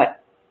ends of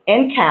what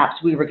end caps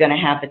we were going to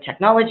have the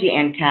technology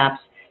end caps.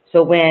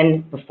 So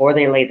before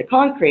they laid the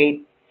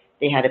concrete,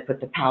 they had to put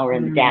the power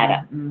in the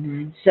data.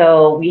 Mm-hmm.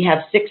 So we have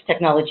 6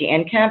 technology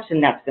end caps,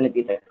 and that's going to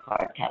be the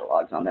card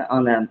catalogs on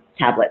the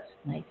tablets.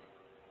 Nice.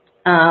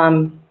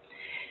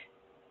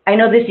 I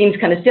know this seems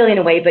kind of silly in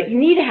a way, but you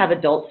need to have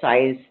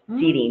adult-size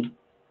seating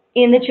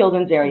in the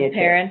children's area too.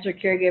 Parents or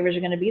caregivers are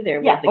going to be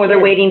there. Yeah, with the or they're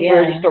kids. waiting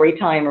for Yeah. story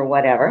time or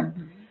whatever.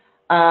 Mm-hmm.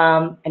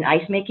 An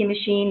ice-making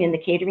machine in the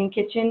catering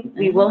kitchen. Mm-hmm.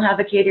 We will have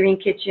a catering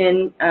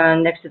kitchen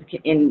next to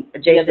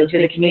adjacent to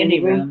the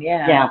community room.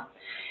 Yeah. Yeah.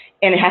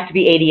 And it has to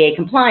be ADA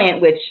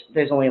compliant, which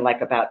there's only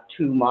like about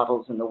 2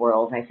 models in the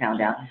world, I found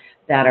out,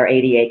 that are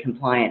ADA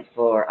compliant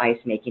for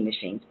ice-making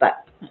machines.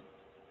 But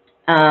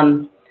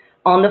on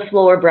the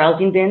floor,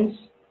 browsing bins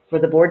for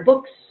the board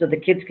books, so the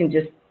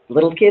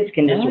little kids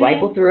can just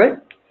rifle through it.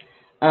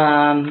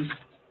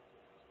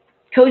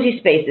 Cozy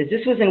spaces.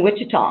 This was in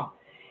Wichita.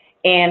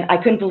 And I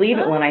couldn't believe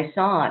it when I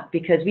saw it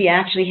because we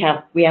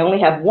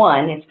only have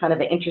one. It's kind of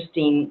an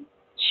interesting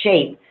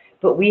shape,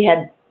 but we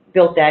had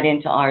built that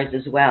into ours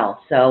as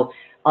well. So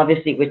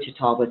obviously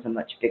Wichita was a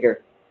much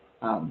bigger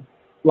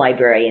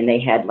library, and they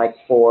had like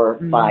 4,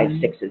 5,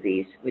 6 of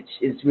these, which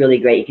is really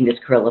great. You can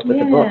just curl up with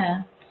a book.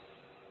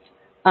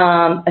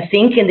 A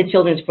sink in the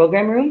children's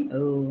program room.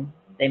 Oh,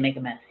 they make a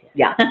mess.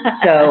 Yeah.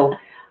 So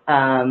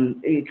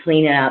you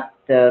clean up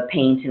the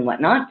paint and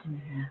whatnot.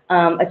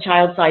 Mm-hmm. A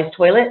child-sized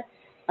toilet.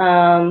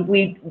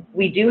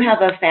 We do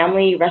have a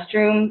family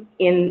restroom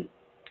in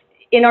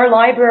our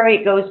library.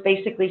 It goes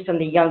basically from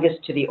the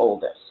youngest to the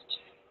oldest.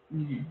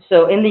 Mm-hmm.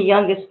 So in the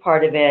youngest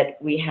part of it,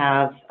 we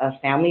have a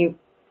family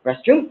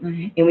restroom,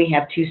 mm-hmm. and we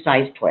have 2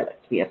 sized toilets.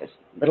 We have a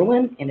little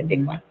one and a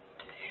big one.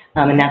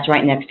 And that's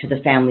right next to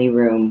the family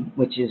room,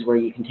 which is where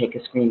you can take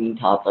a screaming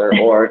toddler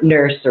or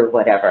nurse or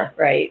whatever.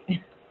 Right.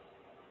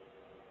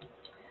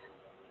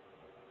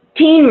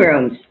 Teen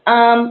rooms.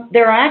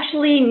 There are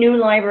actually new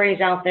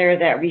libraries out there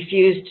that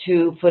refuse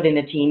to put in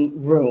a teen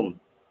room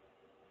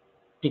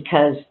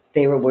because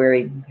they were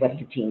worried what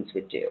the teens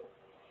would do.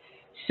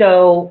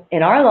 So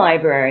in our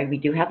library, we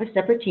do have a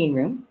separate teen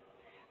room,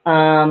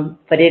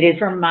 but it is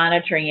for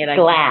monitoring it.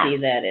 Glass. I can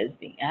see that as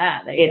being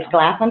there it's go.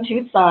 Glass on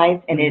 2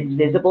 sides, and mm-hmm. it's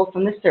visible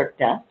from the circ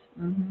desk.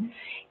 Mm-hmm.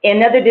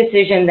 Another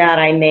decision that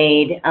I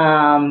made,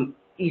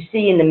 you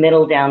see in the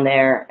middle down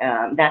there,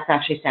 that's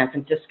actually San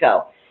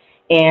Francisco.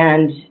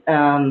 And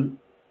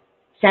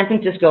San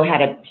Francisco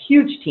had a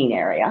huge teen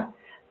area,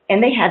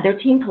 and they had their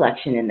teen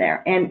collection in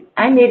there. And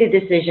I made a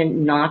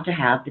decision not to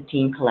have the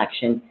teen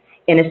collection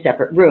in a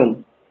separate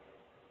room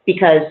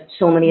because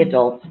so many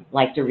adults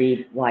like to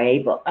read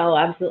YA books. Oh,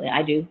 absolutely,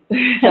 I do.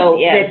 So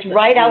yes, it's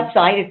right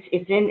outside.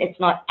 It's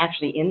not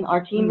actually in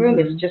our teen room.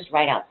 Mm-hmm. It's just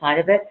right outside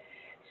of it.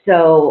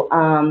 So,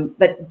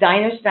 but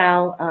diner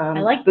style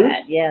I like booths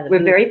that. Yeah, were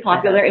very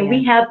popular, and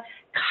we have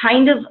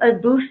kind of a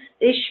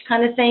booth-ish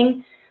kind of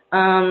thing.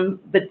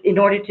 But in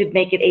order to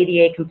make it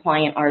ADA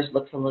compliant, ours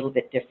looks a little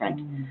bit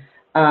different.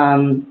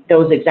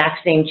 Those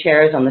exact same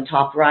chairs on the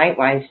top right,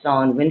 where I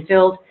saw in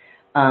Winfield,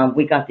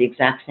 we got the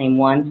exact same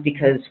ones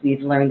because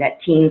we've learned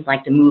that teens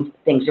like to move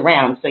things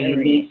around, so you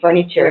need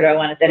furniture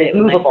that is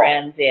movable.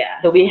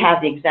 So we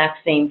have the exact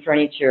same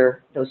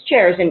furniture, those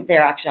chairs, and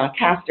they're actually on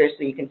casters,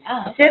 so you can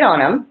sit on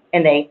them,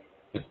 and they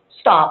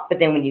stop, but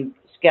then when you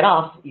get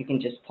off, you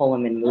can just pull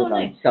them and move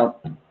them. So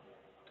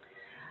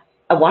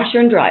a washer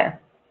and dryer.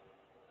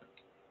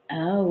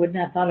 Oh, wouldn't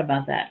have thought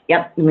about that.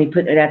 Yep, and we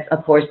put that,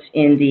 of course,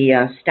 in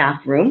the staff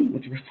room,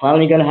 which we're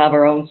finally going to have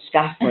our own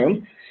staff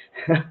room.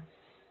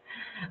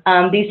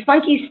 These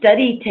funky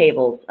study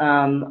tables,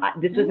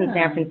 this was in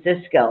San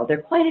Francisco.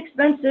 They're quite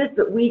expensive,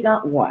 but we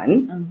got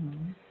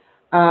one.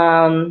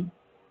 Mm-hmm.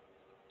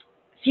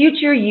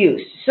 Future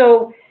use.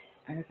 So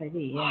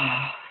RFID,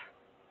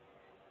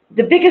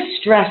 the biggest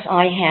stress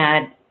I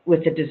had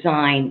with the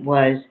design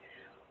was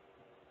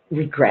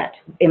regret.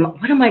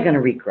 What am I going to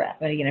regret?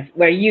 What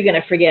are you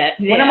going to forget?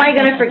 What am I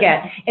going to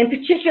forget? In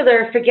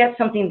particular, forget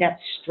something that's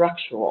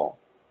structural.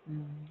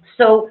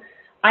 So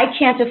I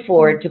can't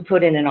afford to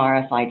put in an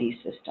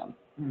RFID system.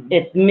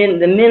 It's the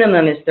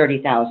minimum is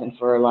 $30,000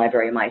 for a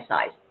library my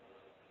size.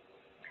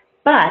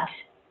 But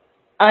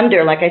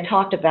like I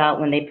talked about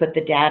when they put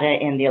the data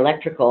in the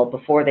electrical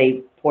before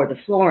they pour the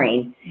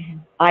flooring,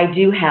 I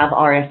do have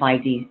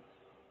RFID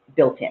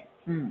built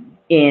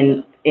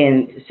in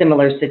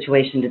similar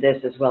situation to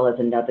this, as well as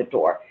another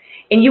door.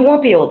 And you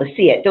won't be able to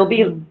see it. There'll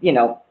be,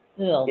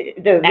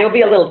 there'll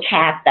be a little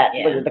cap that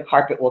the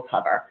carpet will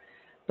cover.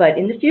 But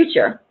in the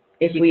future,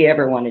 if we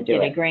ever want to do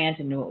get a grant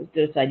and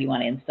decide you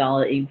want to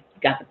install it, you've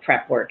got the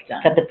prep work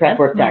done. Got the prep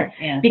work done.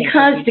 Yeah,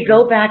 because to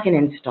go back and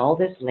install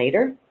this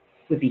later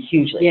would be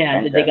hugely Yeah,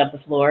 expensive. to dig up the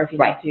floor if you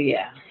Right. need to,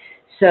 yeah.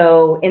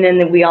 So, and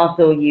then we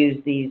also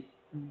use these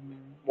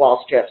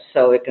wall strips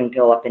so it can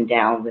go up and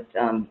down with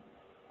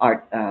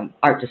art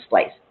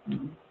displays.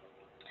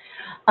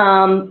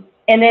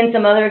 And then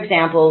some other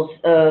examples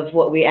of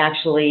what we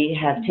actually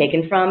have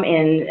taken from,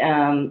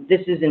 and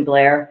this is in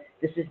Blair.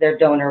 This is their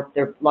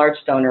large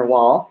donor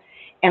wall.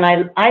 And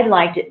I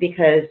liked it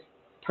because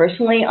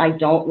personally, I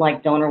don't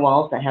like donor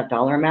walls that have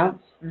dollar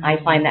amounts. I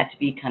find that to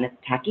be kind of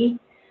tacky,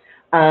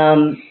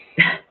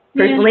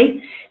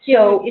 personally. Yeah.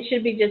 So it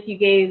should be just you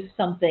gave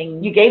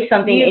something. you gave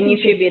something, and you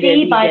can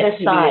see by the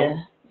size.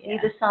 Yeah. See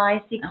the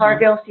size, see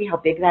Cargill, see how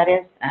big that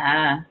is?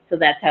 So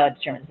that's how it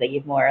determines they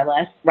give more or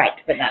less? Right.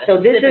 But not a So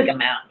specific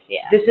amount,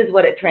 yeah. This is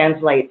what it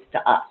translates to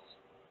us.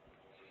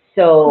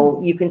 So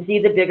you can see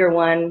the bigger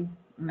one,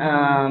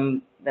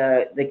 the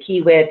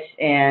Kiewit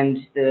and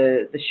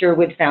the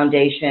Sherwood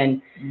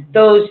Foundation.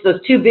 Those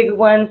two bigger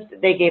ones,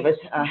 they gave us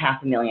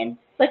 $500,000.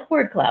 It's like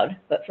word cloud,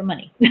 but for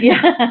money.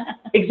 Yeah,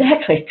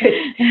 exactly.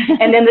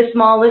 And then the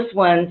smallest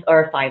ones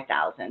are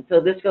 5,000.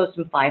 So this goes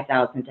from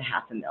 5,000 to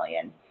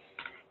 $500,000.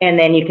 And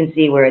then you can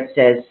see where it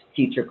says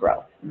future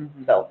growth.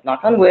 So knock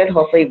on wood,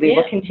 hopefully we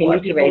will continue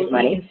to raise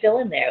money. You can fill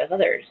in there with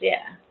others,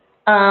 yeah.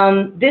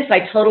 This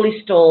I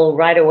totally stole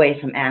right away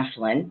from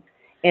Ashland,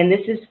 and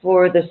this is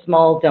for the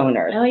small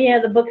donors. Oh yeah,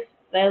 the books,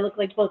 they look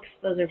like books.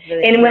 Those are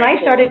really And when I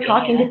cool started looking,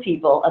 talking to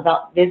people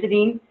about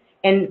visiting,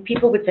 and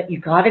people would say, you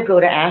got to go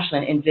to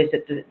Ashland and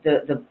visit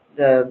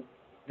the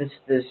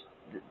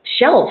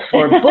shelf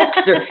or books,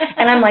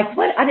 and I'm like,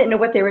 what? I didn't know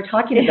what they were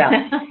talking about.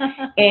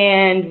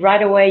 And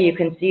right away you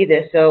can see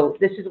this. So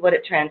this is what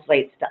it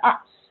translates to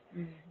us.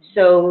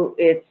 So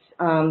it's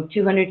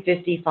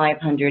 $250,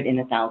 $500, and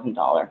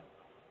 $1,000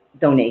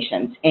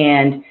 donations.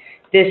 And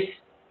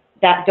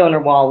that donor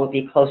wall will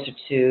be closer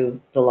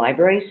to the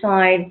library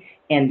side,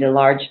 and the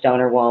large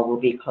donor wall will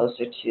be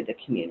closer to the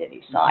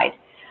community side.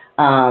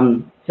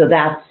 So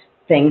that's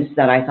things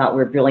that I thought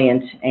were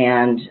brilliant,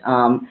 and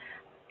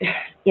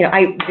you know,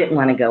 I didn't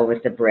want to go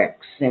with the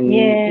bricks and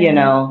you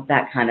know,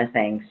 that kind of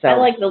thing. So I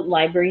like the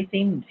library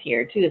themes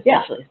here too,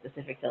 especially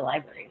specific to the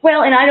libraries.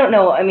 Well, and I don't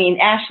know. I mean,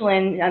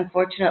 Ashland,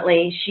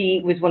 unfortunately,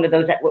 she was one of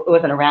those that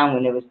wasn't around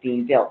when it was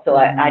being built, so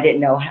I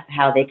didn't know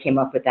how they came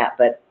up with that,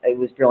 but it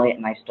was brilliant,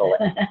 and I stole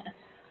it.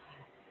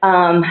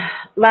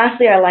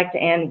 Lastly, I like to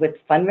end with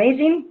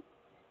fundraising.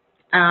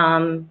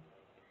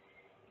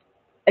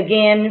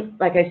 Again,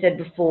 like I said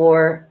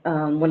before,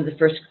 one of the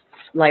first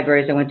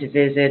libraries I went to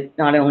visit,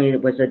 not only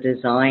was a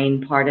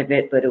design part of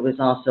it, but it was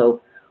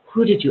also,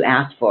 who did you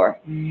ask for?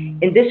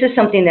 And this is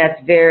something that's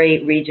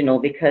very regional,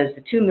 because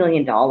the $2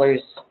 million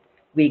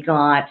we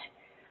got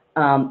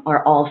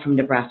are all from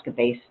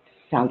Nebraska-based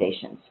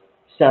foundations.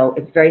 So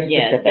it's very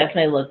specific. Yeah,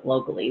 definitely look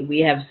locally. We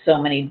have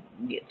so many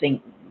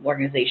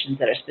organizations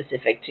that are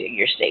specific to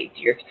your state,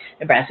 your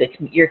Nebraska,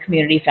 your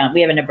community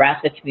we have a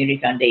Nebraska Community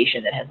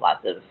Foundation that has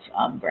lots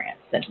of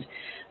grants, and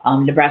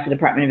Nebraska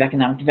Department of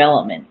Economic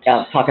Development.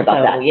 I'll talk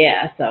about that.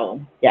 Yeah, so.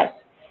 Yes.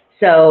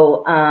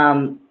 So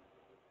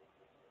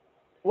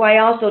well, I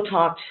also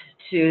talked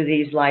to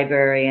these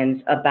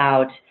librarians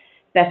about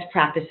best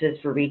practices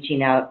for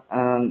reaching out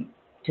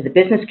to the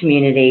business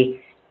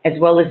community as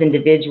well as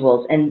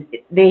individuals, and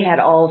they had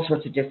all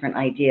sorts of different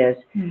ideas.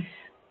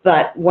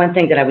 But one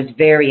thing that I was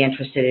very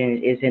interested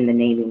in is in the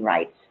naming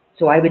rights.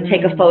 So I would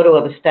take a photo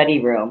of a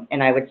study room,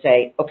 and I would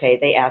say, okay,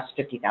 they asked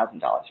 $50,000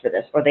 for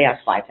this, or they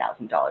asked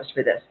 $5,000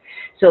 for this.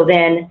 So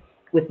then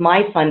with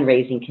my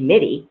fundraising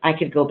committee, I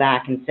could go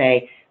back and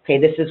say, okay,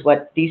 this is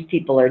what these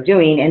people are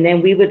doing, and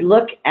then we would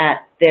look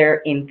at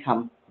their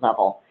income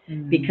level,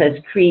 because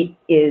Crete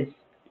is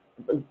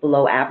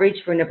below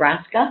average for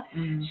Nebraska.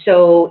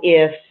 So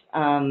if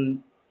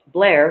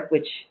Blair,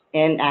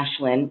 and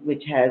Ashland,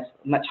 which has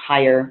much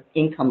higher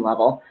income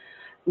level,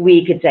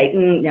 we could say,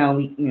 no,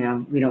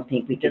 we don't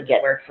think we could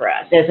get. Doesn't work for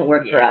us. Doesn't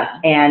work for us.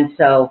 And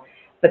so,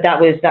 but that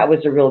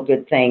was a real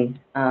good thing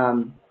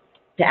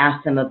to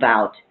ask them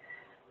about.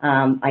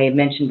 I had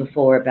mentioned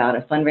before about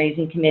a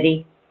fundraising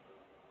committee.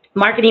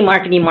 Marketing.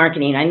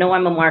 I know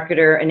I'm a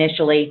marketer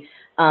initially,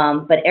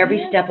 but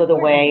every step of the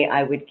way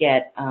I would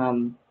get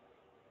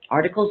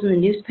articles in the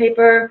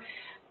newspaper.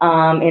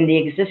 In the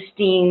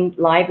existing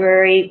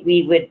library,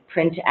 we would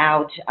print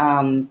out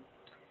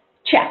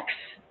checks,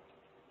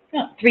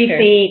 3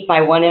 feet by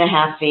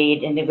 1.5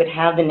 feet, and it would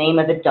have the name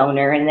of the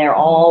donor, and they're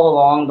all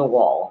along the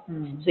wall.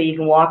 So you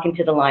can walk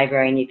into the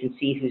library and you can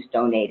see who's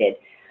donated.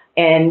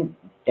 And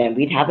then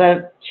we'd have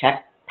a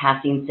check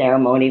passing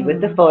ceremony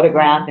with the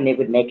photograph, and it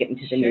would make it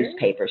into the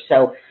newspaper.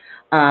 So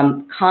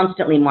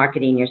constantly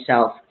marketing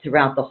yourself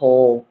throughout the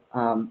whole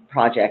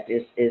project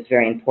is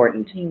very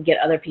important. You can get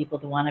other people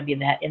to want to be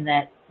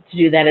to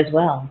do that as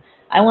well.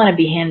 I want to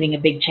be handing a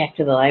big check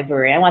to the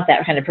library. I want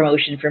that kind of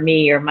promotion for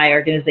me or my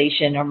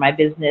organization or my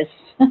business.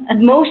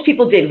 Most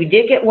people did. We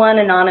did get one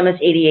anonymous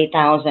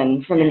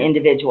 $88,000 from an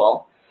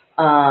individual,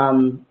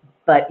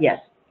 but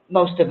yes,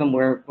 most of them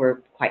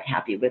were quite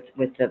happy with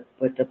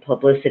the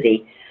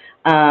publicity.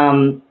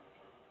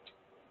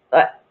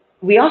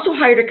 we also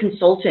hired a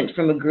consultant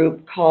from a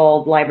group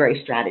called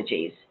Library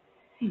Strategies.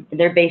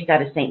 They're based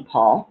out of St.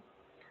 Paul,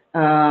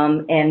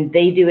 and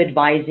they do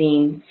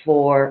advising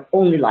for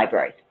only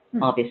libraries,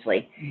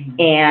 obviously.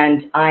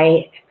 And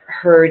I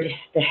heard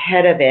the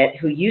head of it,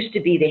 who used to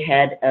be the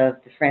head of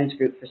the Friends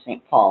group for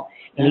St. Paul,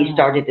 and he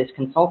started this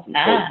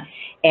consultancy.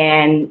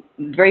 And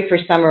the very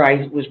first summer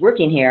I was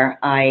working here,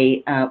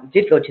 I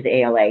did go to the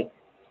ALA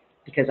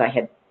because I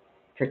had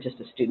purchased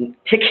a student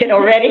ticket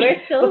already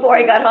before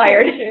I got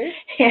hired.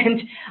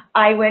 And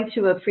I went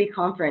to a free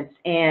conference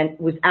and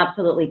was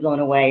absolutely blown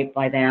away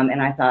by them,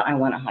 and I thought, I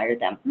want to hire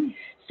them.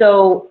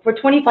 So for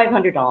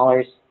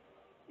 $2,500,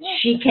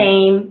 she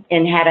came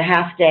and had a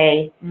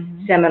half-day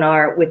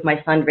seminar with my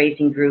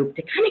fundraising group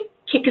to kind of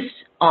kick us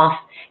off,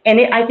 and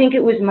I think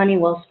it was money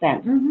well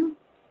spent.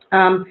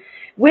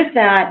 With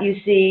that, you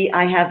see,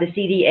 I have the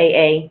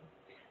CDAA,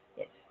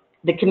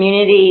 the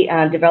Community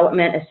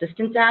Development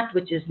Assistance Act,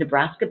 which is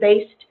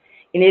Nebraska-based,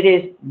 and it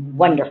is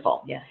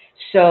wonderful.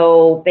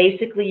 So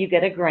basically, you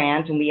get a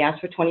grant, and we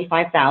asked for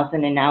 $25,000,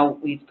 and now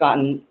we've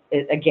gotten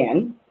it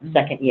again,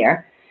 second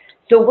year.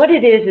 So what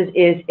it is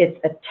it's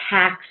a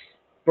tax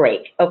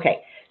break.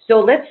 Okay, so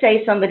let's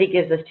say somebody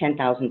gives us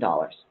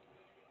 $10,000.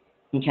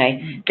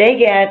 Okay, they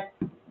get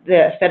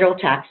the federal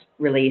tax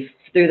relief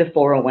through the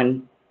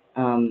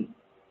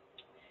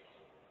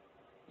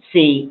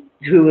 401c,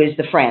 who is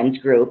the Friends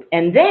group,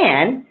 and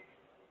then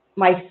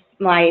my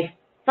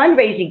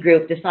fundraising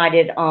group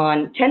decided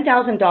on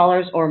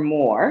 $10,000 or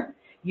more,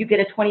 you get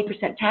a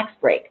 20% tax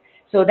break.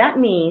 So that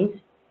means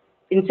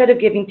instead of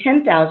giving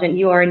 $10,000,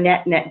 you are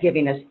net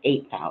giving us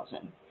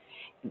 $8,000,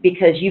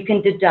 because you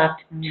can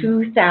deduct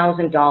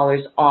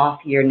 $2,000 off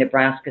your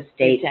Nebraska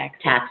state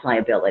tax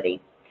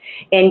liability.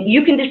 And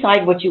you can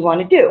decide what you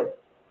want to do,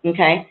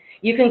 okay?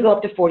 You can go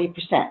up to 40%.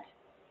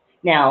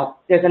 Now,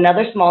 there's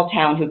another small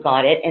town who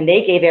got it, and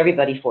they gave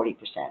everybody 40%.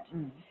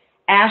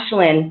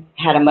 Ashland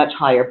had a much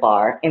higher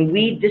bar, and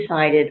we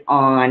decided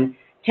on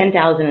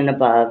 10,000 and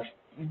above,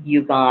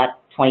 you got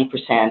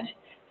 20%.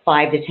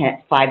 5 to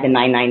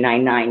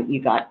 9,999,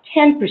 you got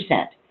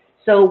 10%.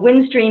 So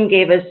Windstream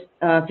gave us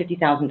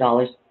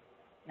 $50,000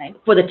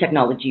 for the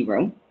technology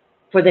room,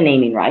 for the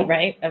naming rights.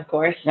 Right, of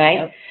course.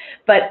 Right,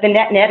 but the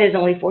net is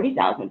only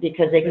 40,000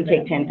 because they can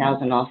take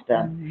 10,000 off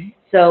the.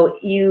 So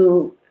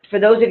for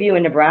those of you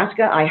in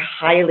Nebraska, I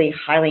highly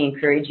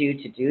encourage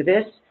you to do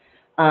this.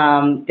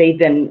 They've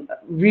been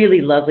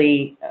really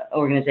lovely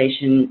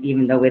organization,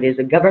 even though it is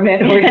a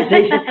government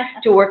organization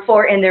to work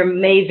for, and there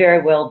may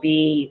very well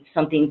be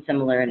something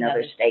similar in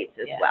other states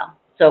as well.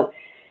 So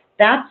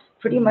that's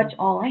pretty much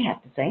all I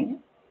have to say.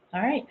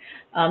 All right.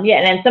 Yeah,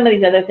 and then some of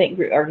these other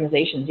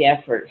organizations,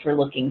 for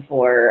looking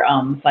for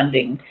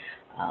funding.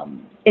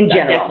 In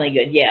general. Definitely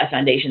good. Yeah,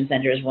 Foundation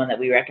Center is one that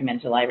we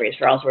recommend to libraries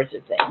for all sorts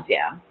of things,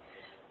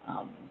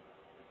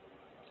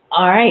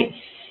 all right.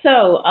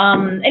 So,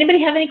 anybody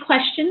have any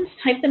questions?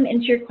 Type them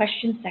into your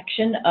question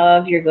section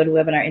of your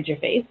GoToWebinar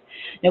interface.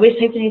 Nobody's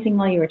typed anything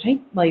while you were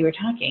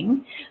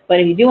talking, but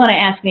if you do want to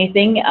ask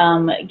anything,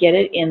 get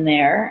it in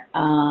there,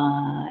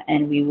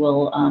 and we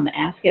will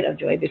ask it of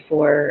Joy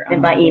before.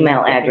 And my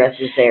email address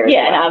is there.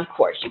 Yeah, and of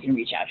course you can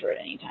reach out to her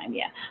at any time.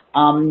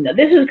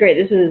 This is great.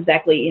 This is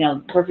exactly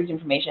perfect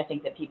information I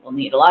think that people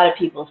need. A lot of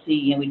people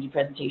see we do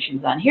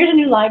presentations on here's a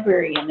new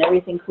library and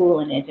everything cool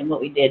in it and what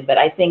we did, but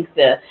I think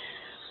the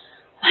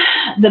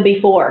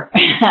before,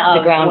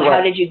 the groundwork.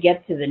 How did you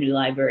get to the new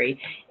library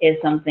is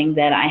something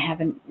that I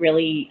haven't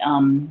really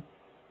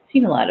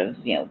seen a lot of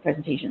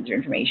presentations or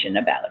information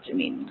about. I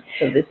mean,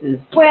 so this is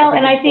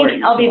and I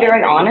think I'll be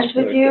very honest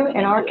with you.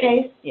 In our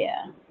case,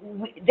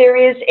 there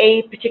is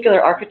a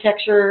particular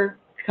architecture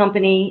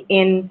company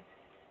in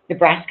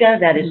Nebraska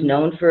that is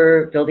known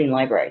for building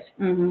libraries.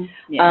 And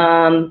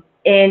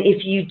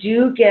if you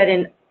do get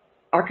an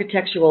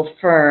architectural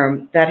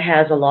firm that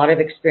has a lot of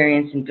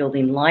experience in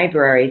building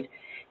libraries,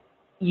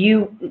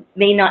 you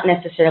may not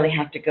necessarily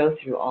have to go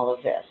through all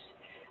of this.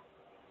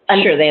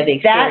 Sure, they have the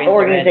experience. That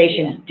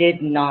organization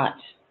did not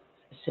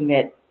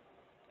submit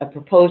a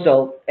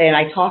proposal, and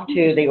I talked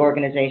to the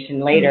organization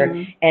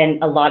later,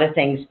 and a lot of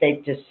things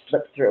they just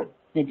slipped through.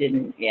 They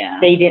didn't,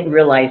 They didn't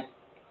realize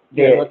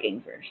they're looking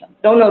for something.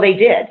 Oh, no, they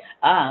did.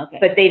 Okay.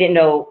 But they didn't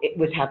know it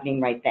was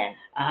happening right then.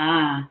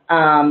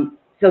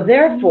 So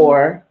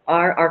therefore,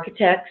 our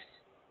architects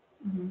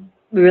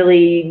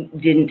really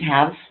didn't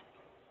have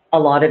a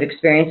lot of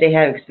experience. They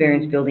had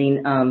experience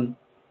building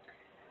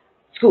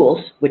schools,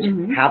 which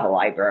have a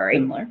library.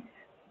 Similar.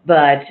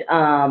 But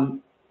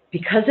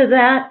because of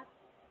that,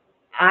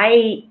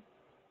 I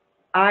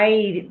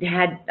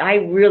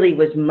really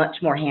was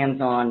much more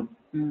hands-on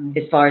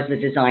as far as the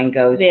design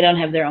goes. They don't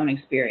have their own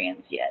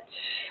experience yet.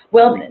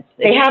 Well,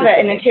 they have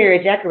an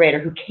interior decorator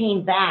who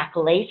came back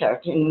later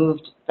and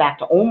moved back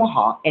to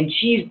Omaha, and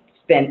she's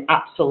been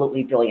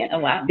absolutely brilliant. Oh,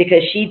 wow.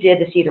 Because she did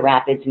the Cedar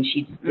Rapids, and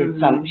she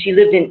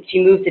did she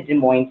moved to Des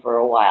Moines for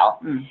a while.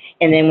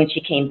 And then when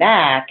she came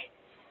back,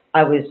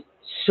 I was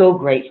so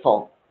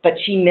grateful. But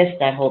she missed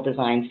that whole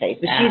design phase.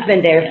 But she's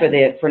been there for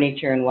the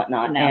furniture and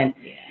whatnot.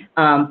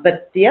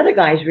 But the other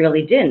guys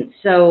really didn't.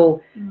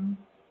 So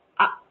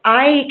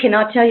I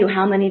cannot tell you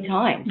how many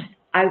times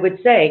I would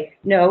say,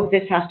 no,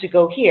 this has to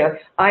go here.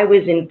 I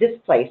was in this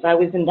place. I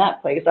was in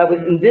that place. I was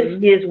in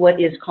this is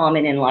what is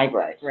common in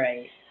libraries.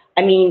 Right.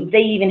 I mean, they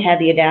even had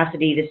the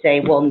audacity to say,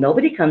 well,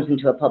 nobody comes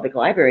into a public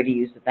library to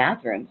use the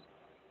bathrooms.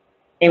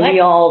 And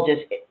we all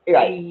just,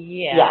 right.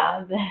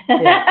 Yeah.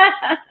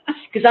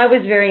 Because I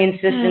was very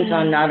insistent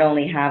on not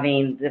only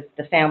having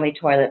the family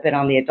toilet, but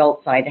on the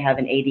adult side to have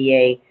an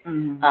ADA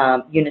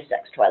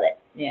unisex toilet.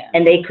 Yeah.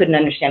 And they couldn't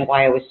understand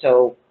why I was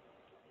so,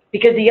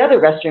 because the other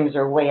restrooms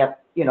are way up,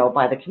 you know,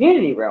 by the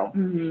community room.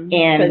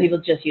 And so people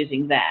just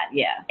using that,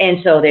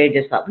 and so they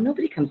just thought, well,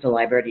 nobody comes to the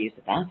library to use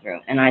the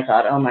bathroom. And I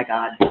thought, oh my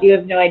God. You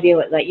have no idea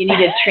what, like, you need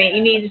to train,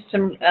 you need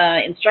some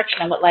instruction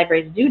on what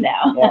libraries do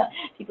now. Yeah.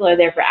 People are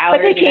there for hours.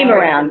 But they came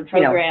around, and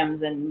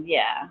programs, and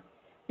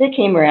they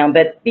came around,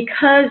 but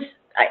because,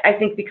 I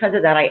think because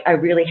of that, I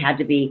really had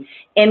to be,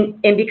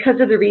 and because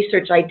of the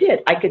research I did,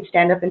 I could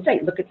stand up and say,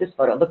 look at this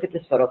photo, look at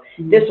this photo,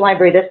 this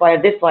library, this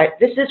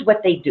is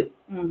what they do.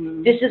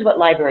 This is what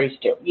libraries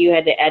do. You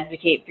had to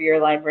advocate for your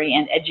library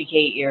and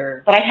educate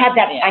your... But I had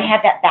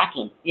that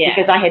backing,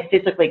 because I had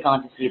physically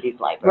gone to see these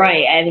libraries.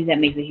 Right, I think that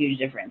makes a huge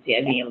difference,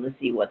 being able to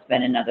see what's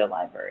been in other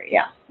libraries.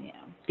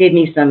 Gave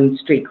me some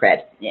street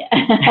cred,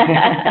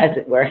 as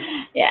it were.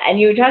 And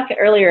you were talking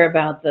earlier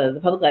about the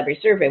Public Library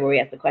Survey, where we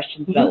asked the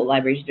questions about what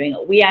libraries are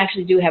doing. We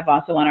actually do have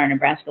also on our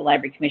Nebraska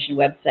Library Commission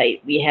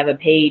website, we have a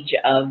page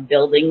of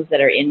buildings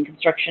that are in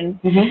construction.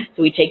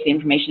 So we take the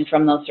information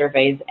from those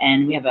surveys,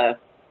 and we have a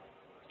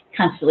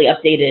constantly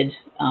updated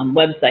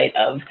website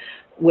of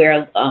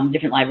where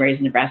different libraries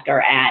in Nebraska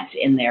are at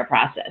in their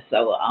process.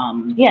 So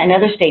and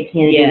other states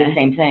need to do the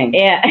same thing.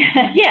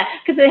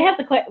 Because they have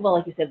the well,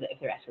 like you said, if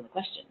they're asking the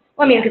questions.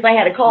 Well, I mean, because I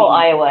had to call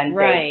Iowa and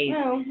say,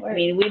 oh, I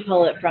mean, we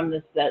pull it from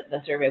the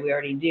survey we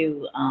already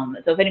do.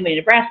 So if anybody in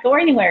Nebraska or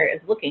anywhere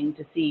is looking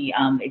to see,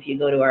 if you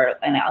go to our,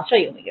 and I'll show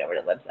you when we get over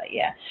to the website.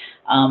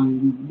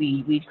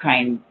 We try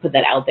and put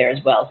that out there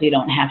as well, so you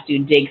don't have to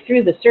dig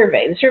through the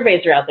survey. The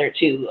surveys are out there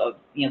too, of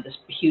this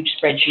huge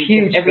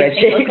spreadsheet of every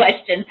single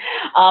question,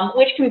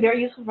 which can be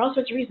very useful for all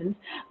sorts of reasons.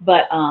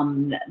 But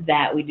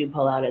that we do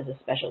pull out as a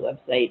special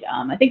website.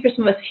 I think for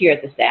some of us here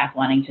at the staff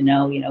wanting to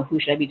know, who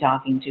should I be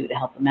talking to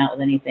help them out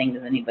with anything?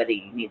 Does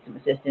anybody need some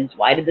assistance?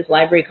 Why did this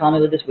library call me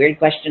with this weird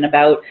question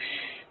about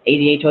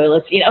ADA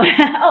toilets?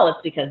 Oh, it's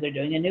because they're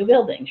doing a new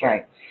building,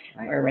 right.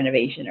 Or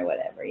renovation or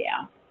whatever.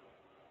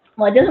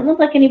 Well, it doesn't look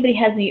like anybody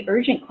has any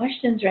urgent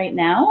questions right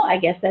now. I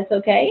guess that's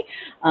okay.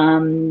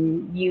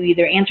 You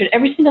either answered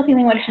every single thing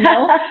they wanted to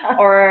know,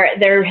 or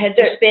their heads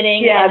are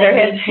spinning. Yeah, and their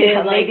heads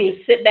to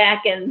maybe sit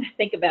back and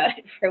think about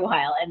it for a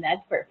while, and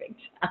that's perfect.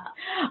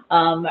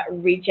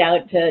 Reach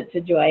out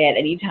to Joy at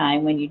any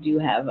time when you do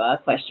have a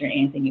question or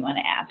anything you want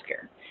to ask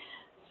her.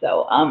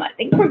 So I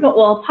think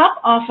we'll pop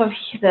off of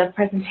the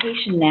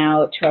presentation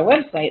now to our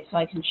website so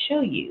I can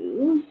show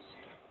you.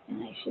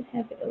 And I should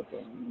have it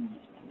open.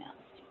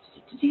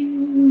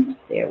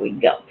 There we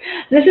go.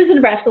 This is the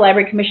Nebraska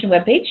Library Commission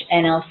webpage,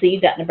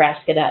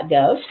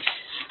 nlc.nebraska.gov.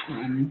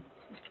 And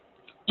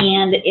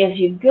if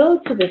you go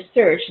to the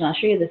search, and I'll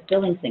show you this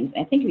buildings thing,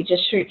 I think if you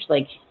just search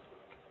like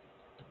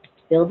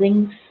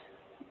buildings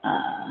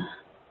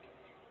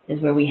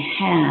is where we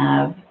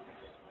have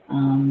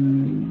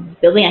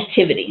building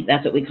activity.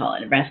 That's what we call it,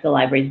 Nebraska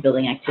Library's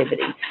building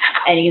activity.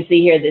 And you can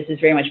see here, this is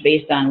very much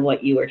based on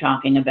what you were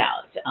talking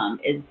about.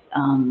 Is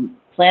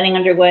planning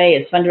underway?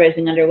 Is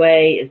fundraising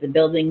underway? Is the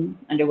building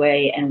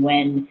underway? And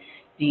when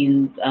do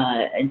you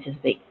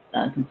anticipate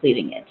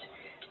completing it?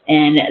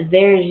 And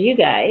there's you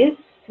guys.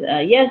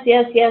 Yes,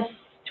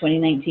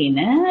 2019.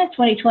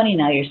 2020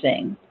 now you're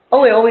saying.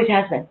 Oh, it always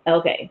has been.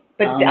 Okay.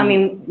 But, I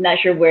mean. Not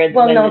sure where.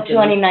 Well, no,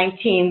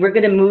 2019. We're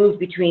going to move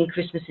between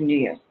Christmas and New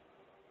Year's.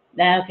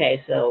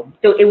 Okay, so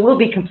it will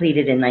be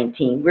completed in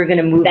 19. We're going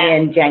to move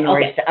in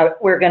January. Okay.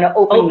 We're going to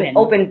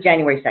open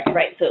January 2nd.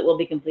 Right, so it will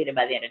be completed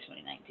by the end of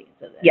 2019.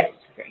 So that's yes.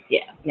 Great.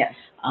 Yes.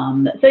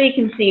 So you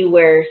can see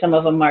where some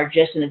of them are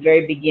just in the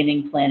very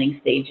beginning planning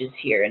stages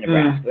here in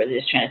Nebraska, where they're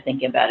just trying to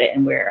think about it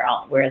and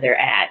where they're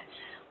at,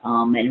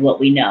 and what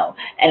we know.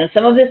 And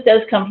some of this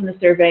does come from the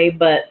survey,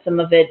 but some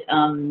of it,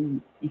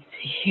 you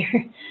see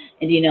here.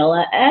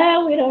 Indianola,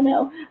 we don't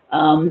know.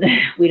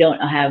 We don't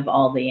have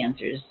all the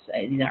answers.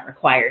 These aren't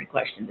required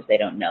questions if they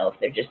don't know, if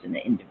they're just in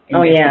the investigation.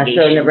 Oh yeah,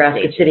 so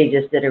Nebraska City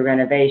just did a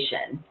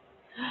renovation.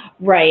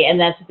 Right, and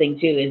that's the thing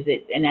too, is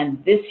it, and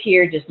then this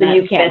here does not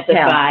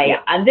specify,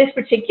 on this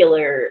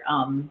particular,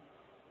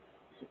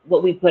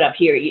 what we put up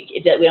here,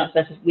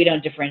 we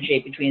don't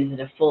differentiate between is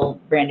it a full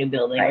brand new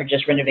building or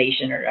just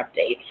renovation or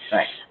update.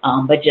 Right.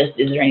 But just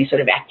is there any sort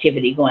of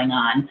activity going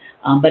on?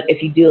 But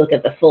if you do look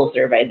at the full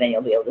survey, then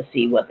you'll be able to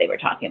see what they were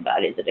talking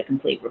about. Is it a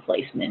complete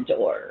replacement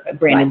or a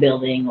brand new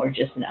building or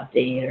just an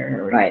update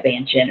or an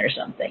expansion or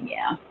something?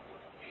 Yeah.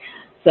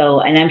 So,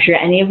 and I'm sure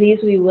any of these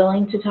will be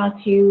willing to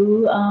talk to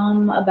you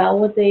about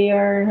what they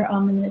are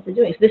in the midst of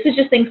doing. So this is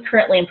just things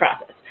currently in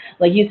process.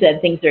 Like you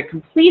said, things that are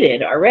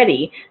completed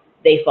already,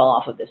 they fall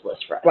off of this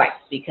list for us. Right.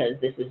 Because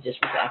this is just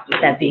after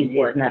that's easy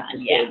work.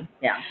 Yeah.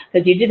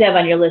 Because you did have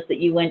on your list that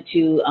you went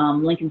to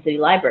Lincoln City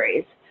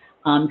Libraries.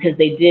 because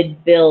they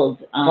did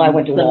build I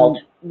went to Walt.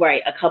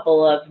 Right, a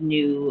couple of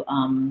new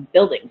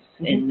buildings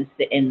Mm-hmm.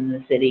 in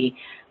the city.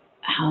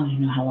 I don't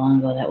know how long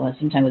ago that was.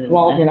 Sometime within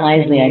Walt and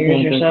Isley, I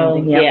think, or or so.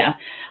 something. Yep. Yeah.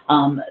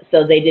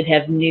 So they did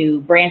have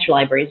new branch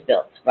libraries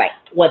built. Right.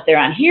 What they're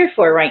on here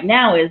for right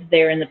now is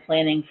they're in the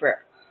planning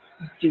for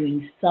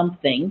doing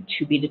something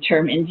to be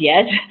determined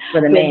yet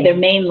For with their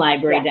main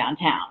library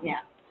downtown.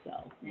 Yeah.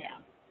 So yeah.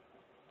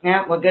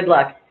 Yeah. Well, good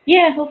luck.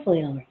 Yeah. Hopefully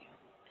it'll work out.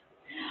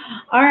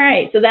 All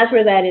right. So that's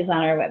where that is on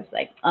our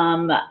website.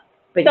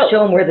 But show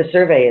them where the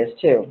survey is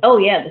too. Oh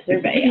yeah, the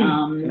survey.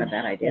 Not a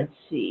bad idea. Let's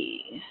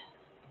see.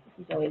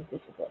 This is always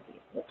difficult.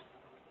 Oops,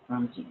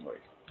 wrong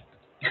word.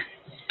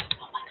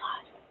 Oh my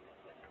God.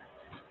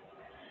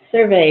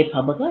 Survey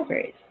public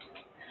libraries.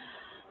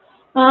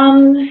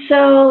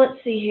 So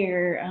let's see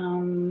here.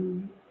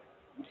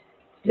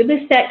 The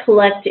Bistat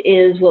Collect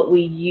is what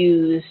we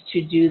use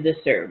to do the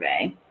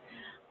survey.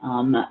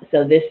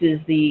 So this is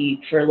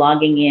for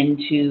logging in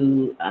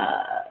to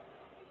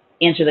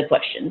answer the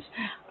questions.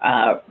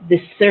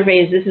 This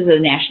is a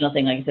national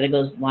thing. Like I said, it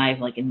goes live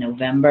like in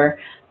November,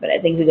 but I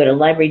think if we go to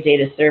Library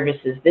Data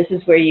Services, this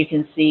is where you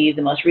can see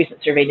the most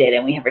recent survey data.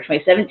 And we have our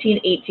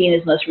 2017-18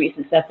 is most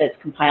recent stuff that's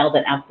compiled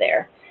and out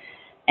there.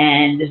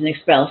 And there's an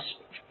Excel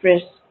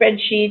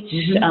spreadsheet.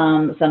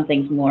 Mm-hmm. Some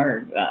things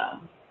more,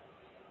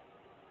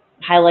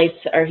 highlights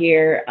are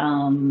here.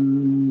 I'll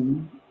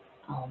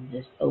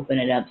just open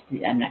it up.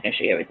 I'm not going to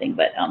show you everything,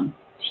 but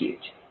it's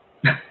huge.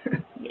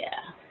 Yeah.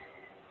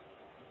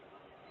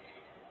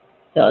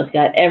 So it's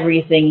got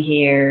everything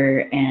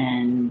here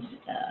and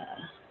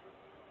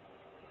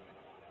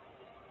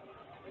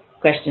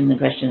questions and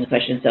questions and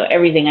questions. So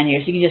everything on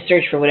here. So you can just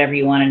search for whatever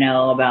you want to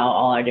know about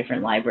all our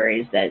different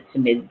libraries that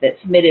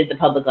submitted the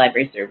public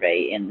library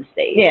survey in the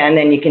state. Yeah, and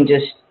then you can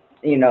just,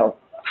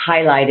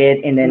 highlight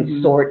it and then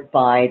Mm-hmm. sort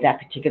by that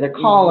particular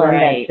column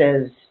Right.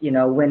 that says,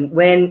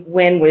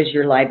 when was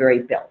your library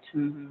built,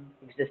 Mm-hmm.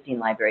 existing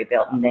library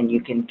built, and then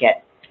you can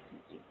get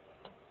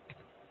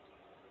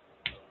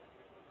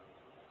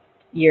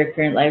Your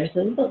current library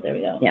is built. There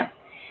we go. Yeah.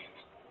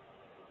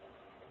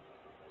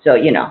 So,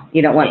 you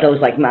don't want those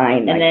like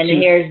mine. And then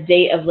here's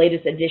date of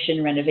latest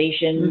edition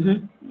renovation.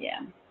 Mm-hmm. Yeah.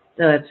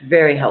 So it's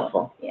very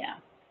helpful. Yeah.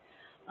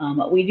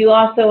 We do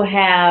also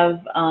have,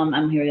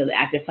 here we go, the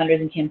active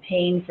fundraising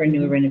campaign for a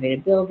new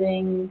renovated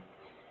building,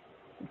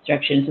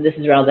 construction. So this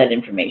is where all that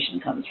information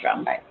comes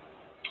from. Right.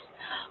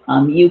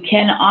 You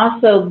can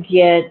also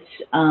get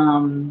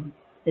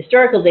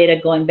historical data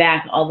going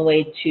back all the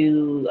way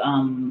to,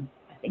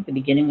 I think the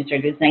beginning we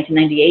started with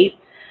 1998.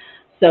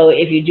 So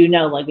if you do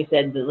know, like we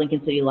said, the Lincoln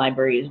City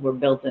libraries were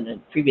built in a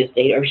previous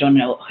date, or if you don't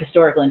know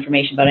historical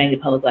information about any of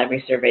the public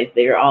library surveys,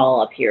 they're all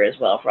up here as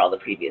well for all the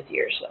previous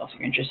years. So if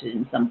you're interested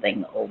in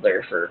something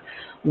older for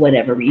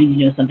whatever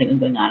reason, something was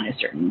going on in a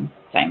certain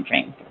time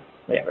frame,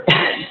 whatever.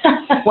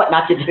 What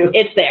not to do.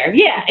 It's there,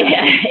 yeah.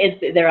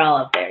 They're all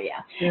up there, yeah.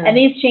 And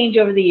these change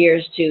over the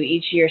years too.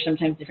 Each year,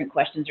 sometimes different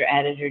questions are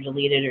added or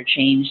deleted or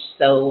changed.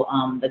 So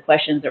the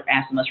questions that were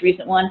asked in the most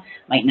recent one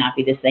might not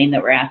be the same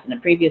that were asked in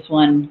the previous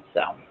one.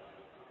 So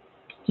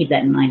keep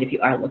that in mind if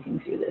you are looking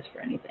through this for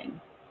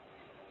anything.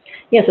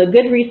 Yeah, so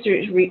good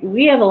research.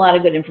 We have a lot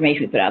of good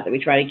information we put out there.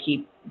 We try to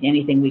keep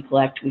anything we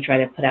collect, we try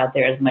to put out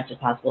there as much as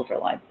possible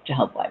to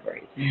help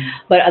libraries.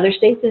 But other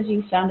states, as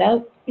you found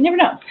out, you never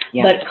know.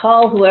 Yeah. But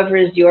call whoever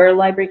is your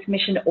library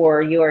commission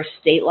or your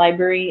state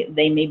library.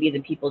 They may be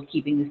the people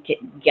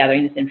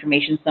gathering this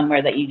information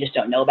somewhere that you just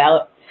don't know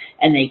about,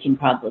 and they can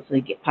possibly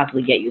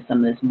get you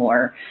some of this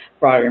more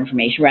broader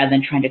information rather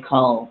than trying to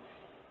call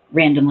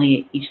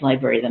randomly each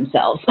library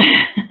themselves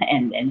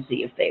and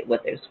see if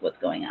what's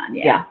going on.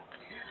 Yeah.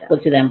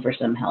 Look to them for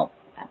some help.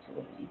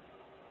 Absolutely.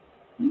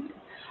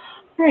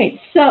 All right.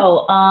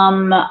 So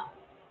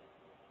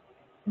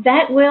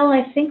that will,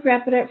 I think,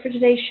 wrap it up for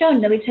today's show.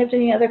 Nobody typed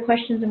any other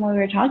questions while we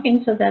were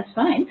talking, so that's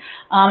fine.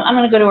 I'm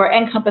going to go to our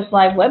NCompass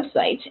Live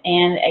website,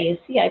 and you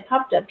see I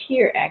popped up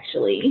here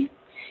actually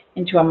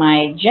into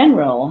my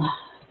general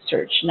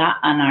search, not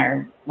on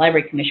our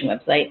Library Commission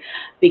website,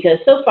 because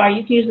so far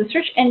you can use the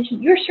search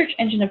engine, your search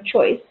engine of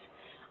choice.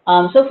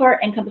 So far,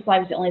 NCompass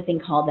Live is the only thing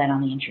called that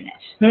on the internet,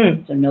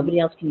 so nobody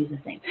else can use the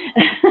same.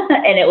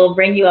 And it will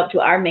bring you up to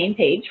our main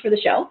page for the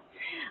show.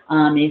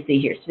 You see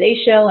here's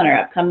today's show and our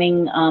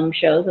upcoming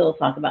shows that we'll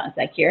talk about in a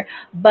sec here.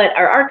 But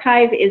our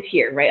archive is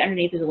here. Right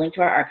underneath is a link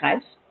to our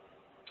archives.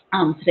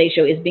 Today's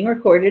show is being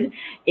recorded.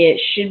 It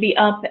should be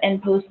up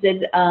and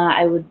posted.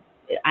 I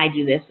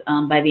do this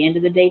by the end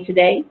of the day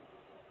today,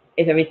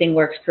 if everything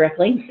works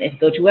correctly. If you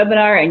go to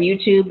webinar and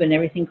YouTube and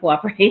everything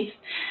cooperates,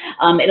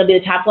 it'll be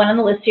the top one on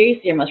the list here. You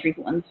see our most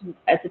recent ones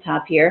at the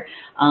top here.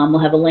 We'll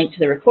have a link to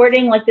the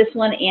recording like this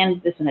one, and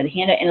this one had a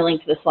handout and a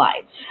link to the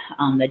slides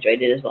that Joy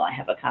did as well. I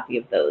have a copy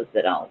of those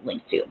that I'll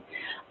link to.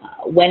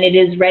 When it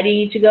is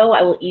ready to go,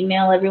 I will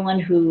email everyone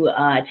who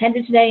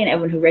attended today and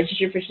everyone who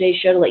registered for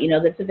today's show to let you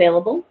know that's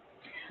available.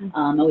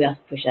 And we also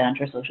push that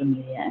onto our social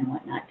media and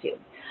whatnot too.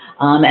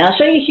 And I'll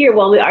show you here,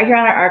 while we are here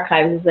on our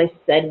archives, as I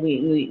said,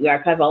 we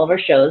archive all of our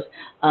shows.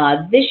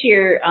 This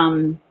year,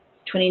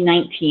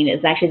 2019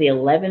 is actually the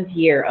 11th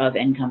year of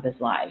NCompass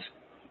Live.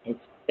 It's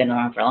been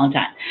around for a long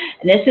time.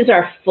 And this is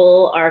our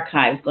full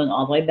archives going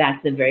all the way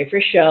back to the very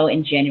first show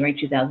in January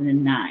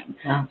 2009.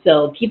 Wow.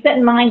 So keep that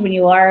in mind when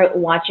you are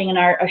watching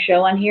a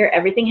show on here.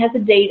 Everything has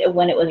a date of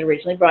when it was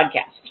originally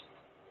broadcast.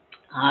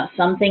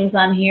 Some things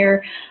on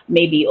here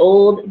may be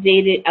old,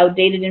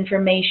 outdated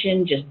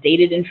information, just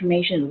dated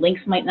information.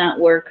 Links might not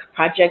work.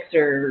 Projects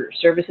or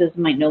services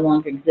might no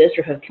longer exist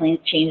or have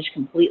changed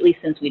completely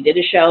since we did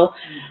a show.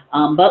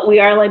 But we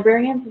are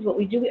librarians. Is what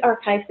we do. We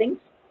archive things.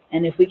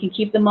 And if we can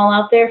keep them all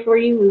out there for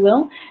you, we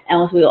will.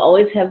 And we will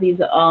always have these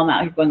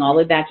out here going all the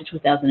way back to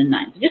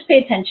 2009. So just pay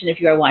attention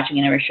if you are watching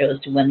any of our shows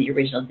to when the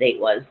original date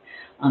was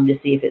to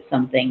see if it's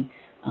something,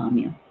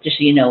 just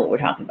so you know what we're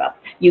talking about.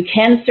 You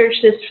can search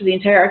this for the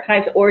entire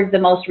archives or the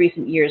most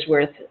recent year's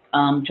worth,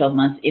 12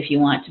 months, if you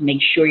want to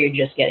make sure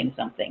you're just getting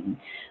something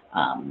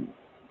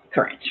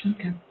current.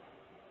 Okay.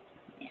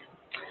 Yeah.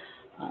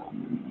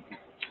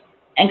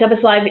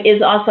 NCompass Live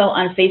is also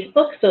on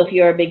Facebook, so if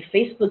you're a big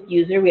Facebook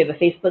user, we have a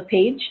Facebook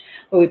page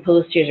where we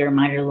post, here's a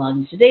reminder to log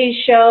into today's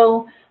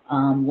show,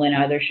 when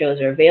other shows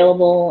are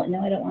available.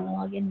 No, I don't want to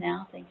log in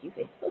now. Thank you,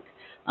 Facebook.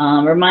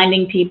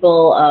 Reminding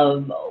people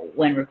of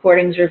when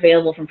recordings are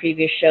available from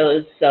previous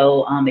shows.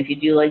 So if you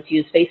do like to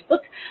use Facebook,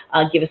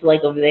 give us a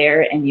like over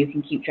there and you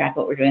can keep track of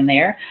what we're doing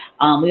there.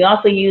 We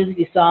also use, if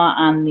you saw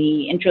on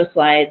the intro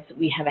slides,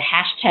 we have a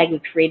hashtag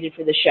we created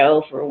for the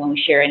show for when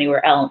we share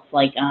anywhere else,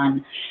 like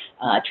on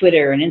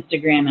Twitter and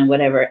Instagram and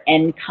whatever,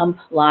 NComp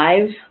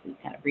Live. We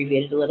kind of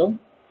abbreviated a little.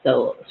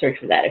 So search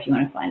for that if you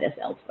want to find us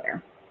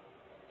elsewhere.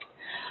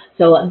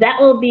 So that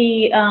will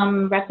be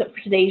wrapped up for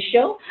today's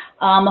show.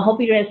 I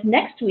hope you join us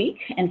next week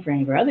and for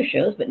any of our other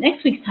shows. But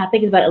next week's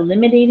topic is about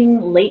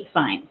eliminating late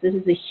fines. This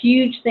is a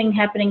huge thing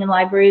happening in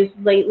libraries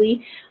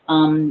lately.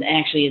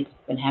 Actually, it's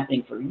been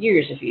happening for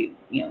years if you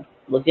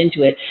looked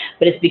into it.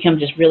 But it's become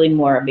just really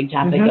more a big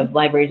topic of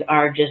libraries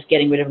are just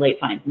getting rid of late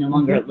fines, no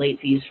longer late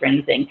fees for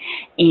anything.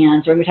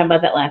 And so we're going to talk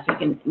about that last week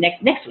and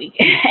next week.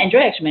 And Joy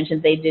actually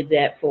mentioned they did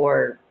that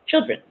for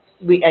children.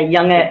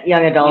 Young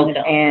adults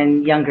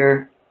and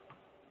younger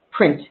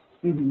print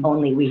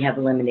only, we have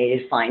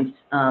eliminated fines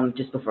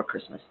just before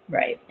Christmas.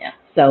 Right. Yeah.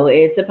 So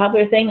it's a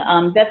popular thing.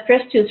 Beth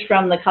Christ, who's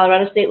from the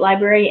Colorado State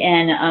Library,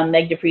 and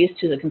Meg DeFries,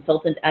 who's a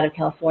consultant out of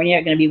California,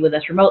 are going to be with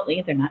us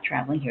remotely. They're not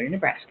traveling here to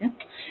Nebraska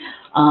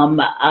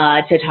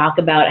to talk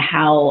about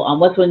how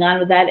what's going on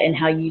with that and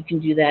how you can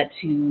do that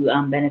to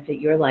benefit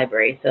your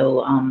library.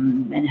 So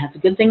and it's a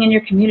good thing in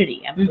your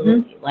community.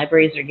 Absolutely.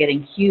 Libraries are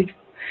getting huge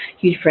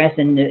press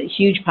and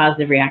huge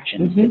positive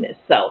reactions to this.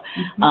 So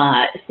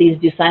please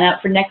do sign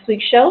up for next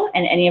week's show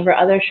and any of our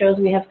other shows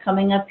we have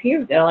coming up here.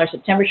 We've got all our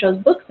September shows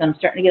booked, and I'm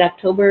starting to get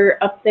October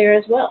up there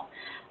as well.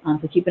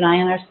 So keep an eye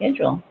on our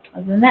schedule.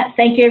 Other than that,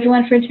 thank you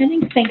everyone for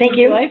attending. Thank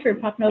you, Joy, for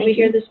popping over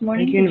here this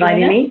morning. Thank you for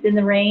inviting me. In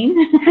the rain.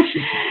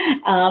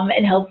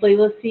 And hopefully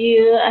we'll see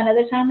you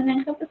another time in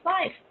NCompass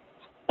Live.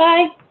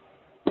 Bye.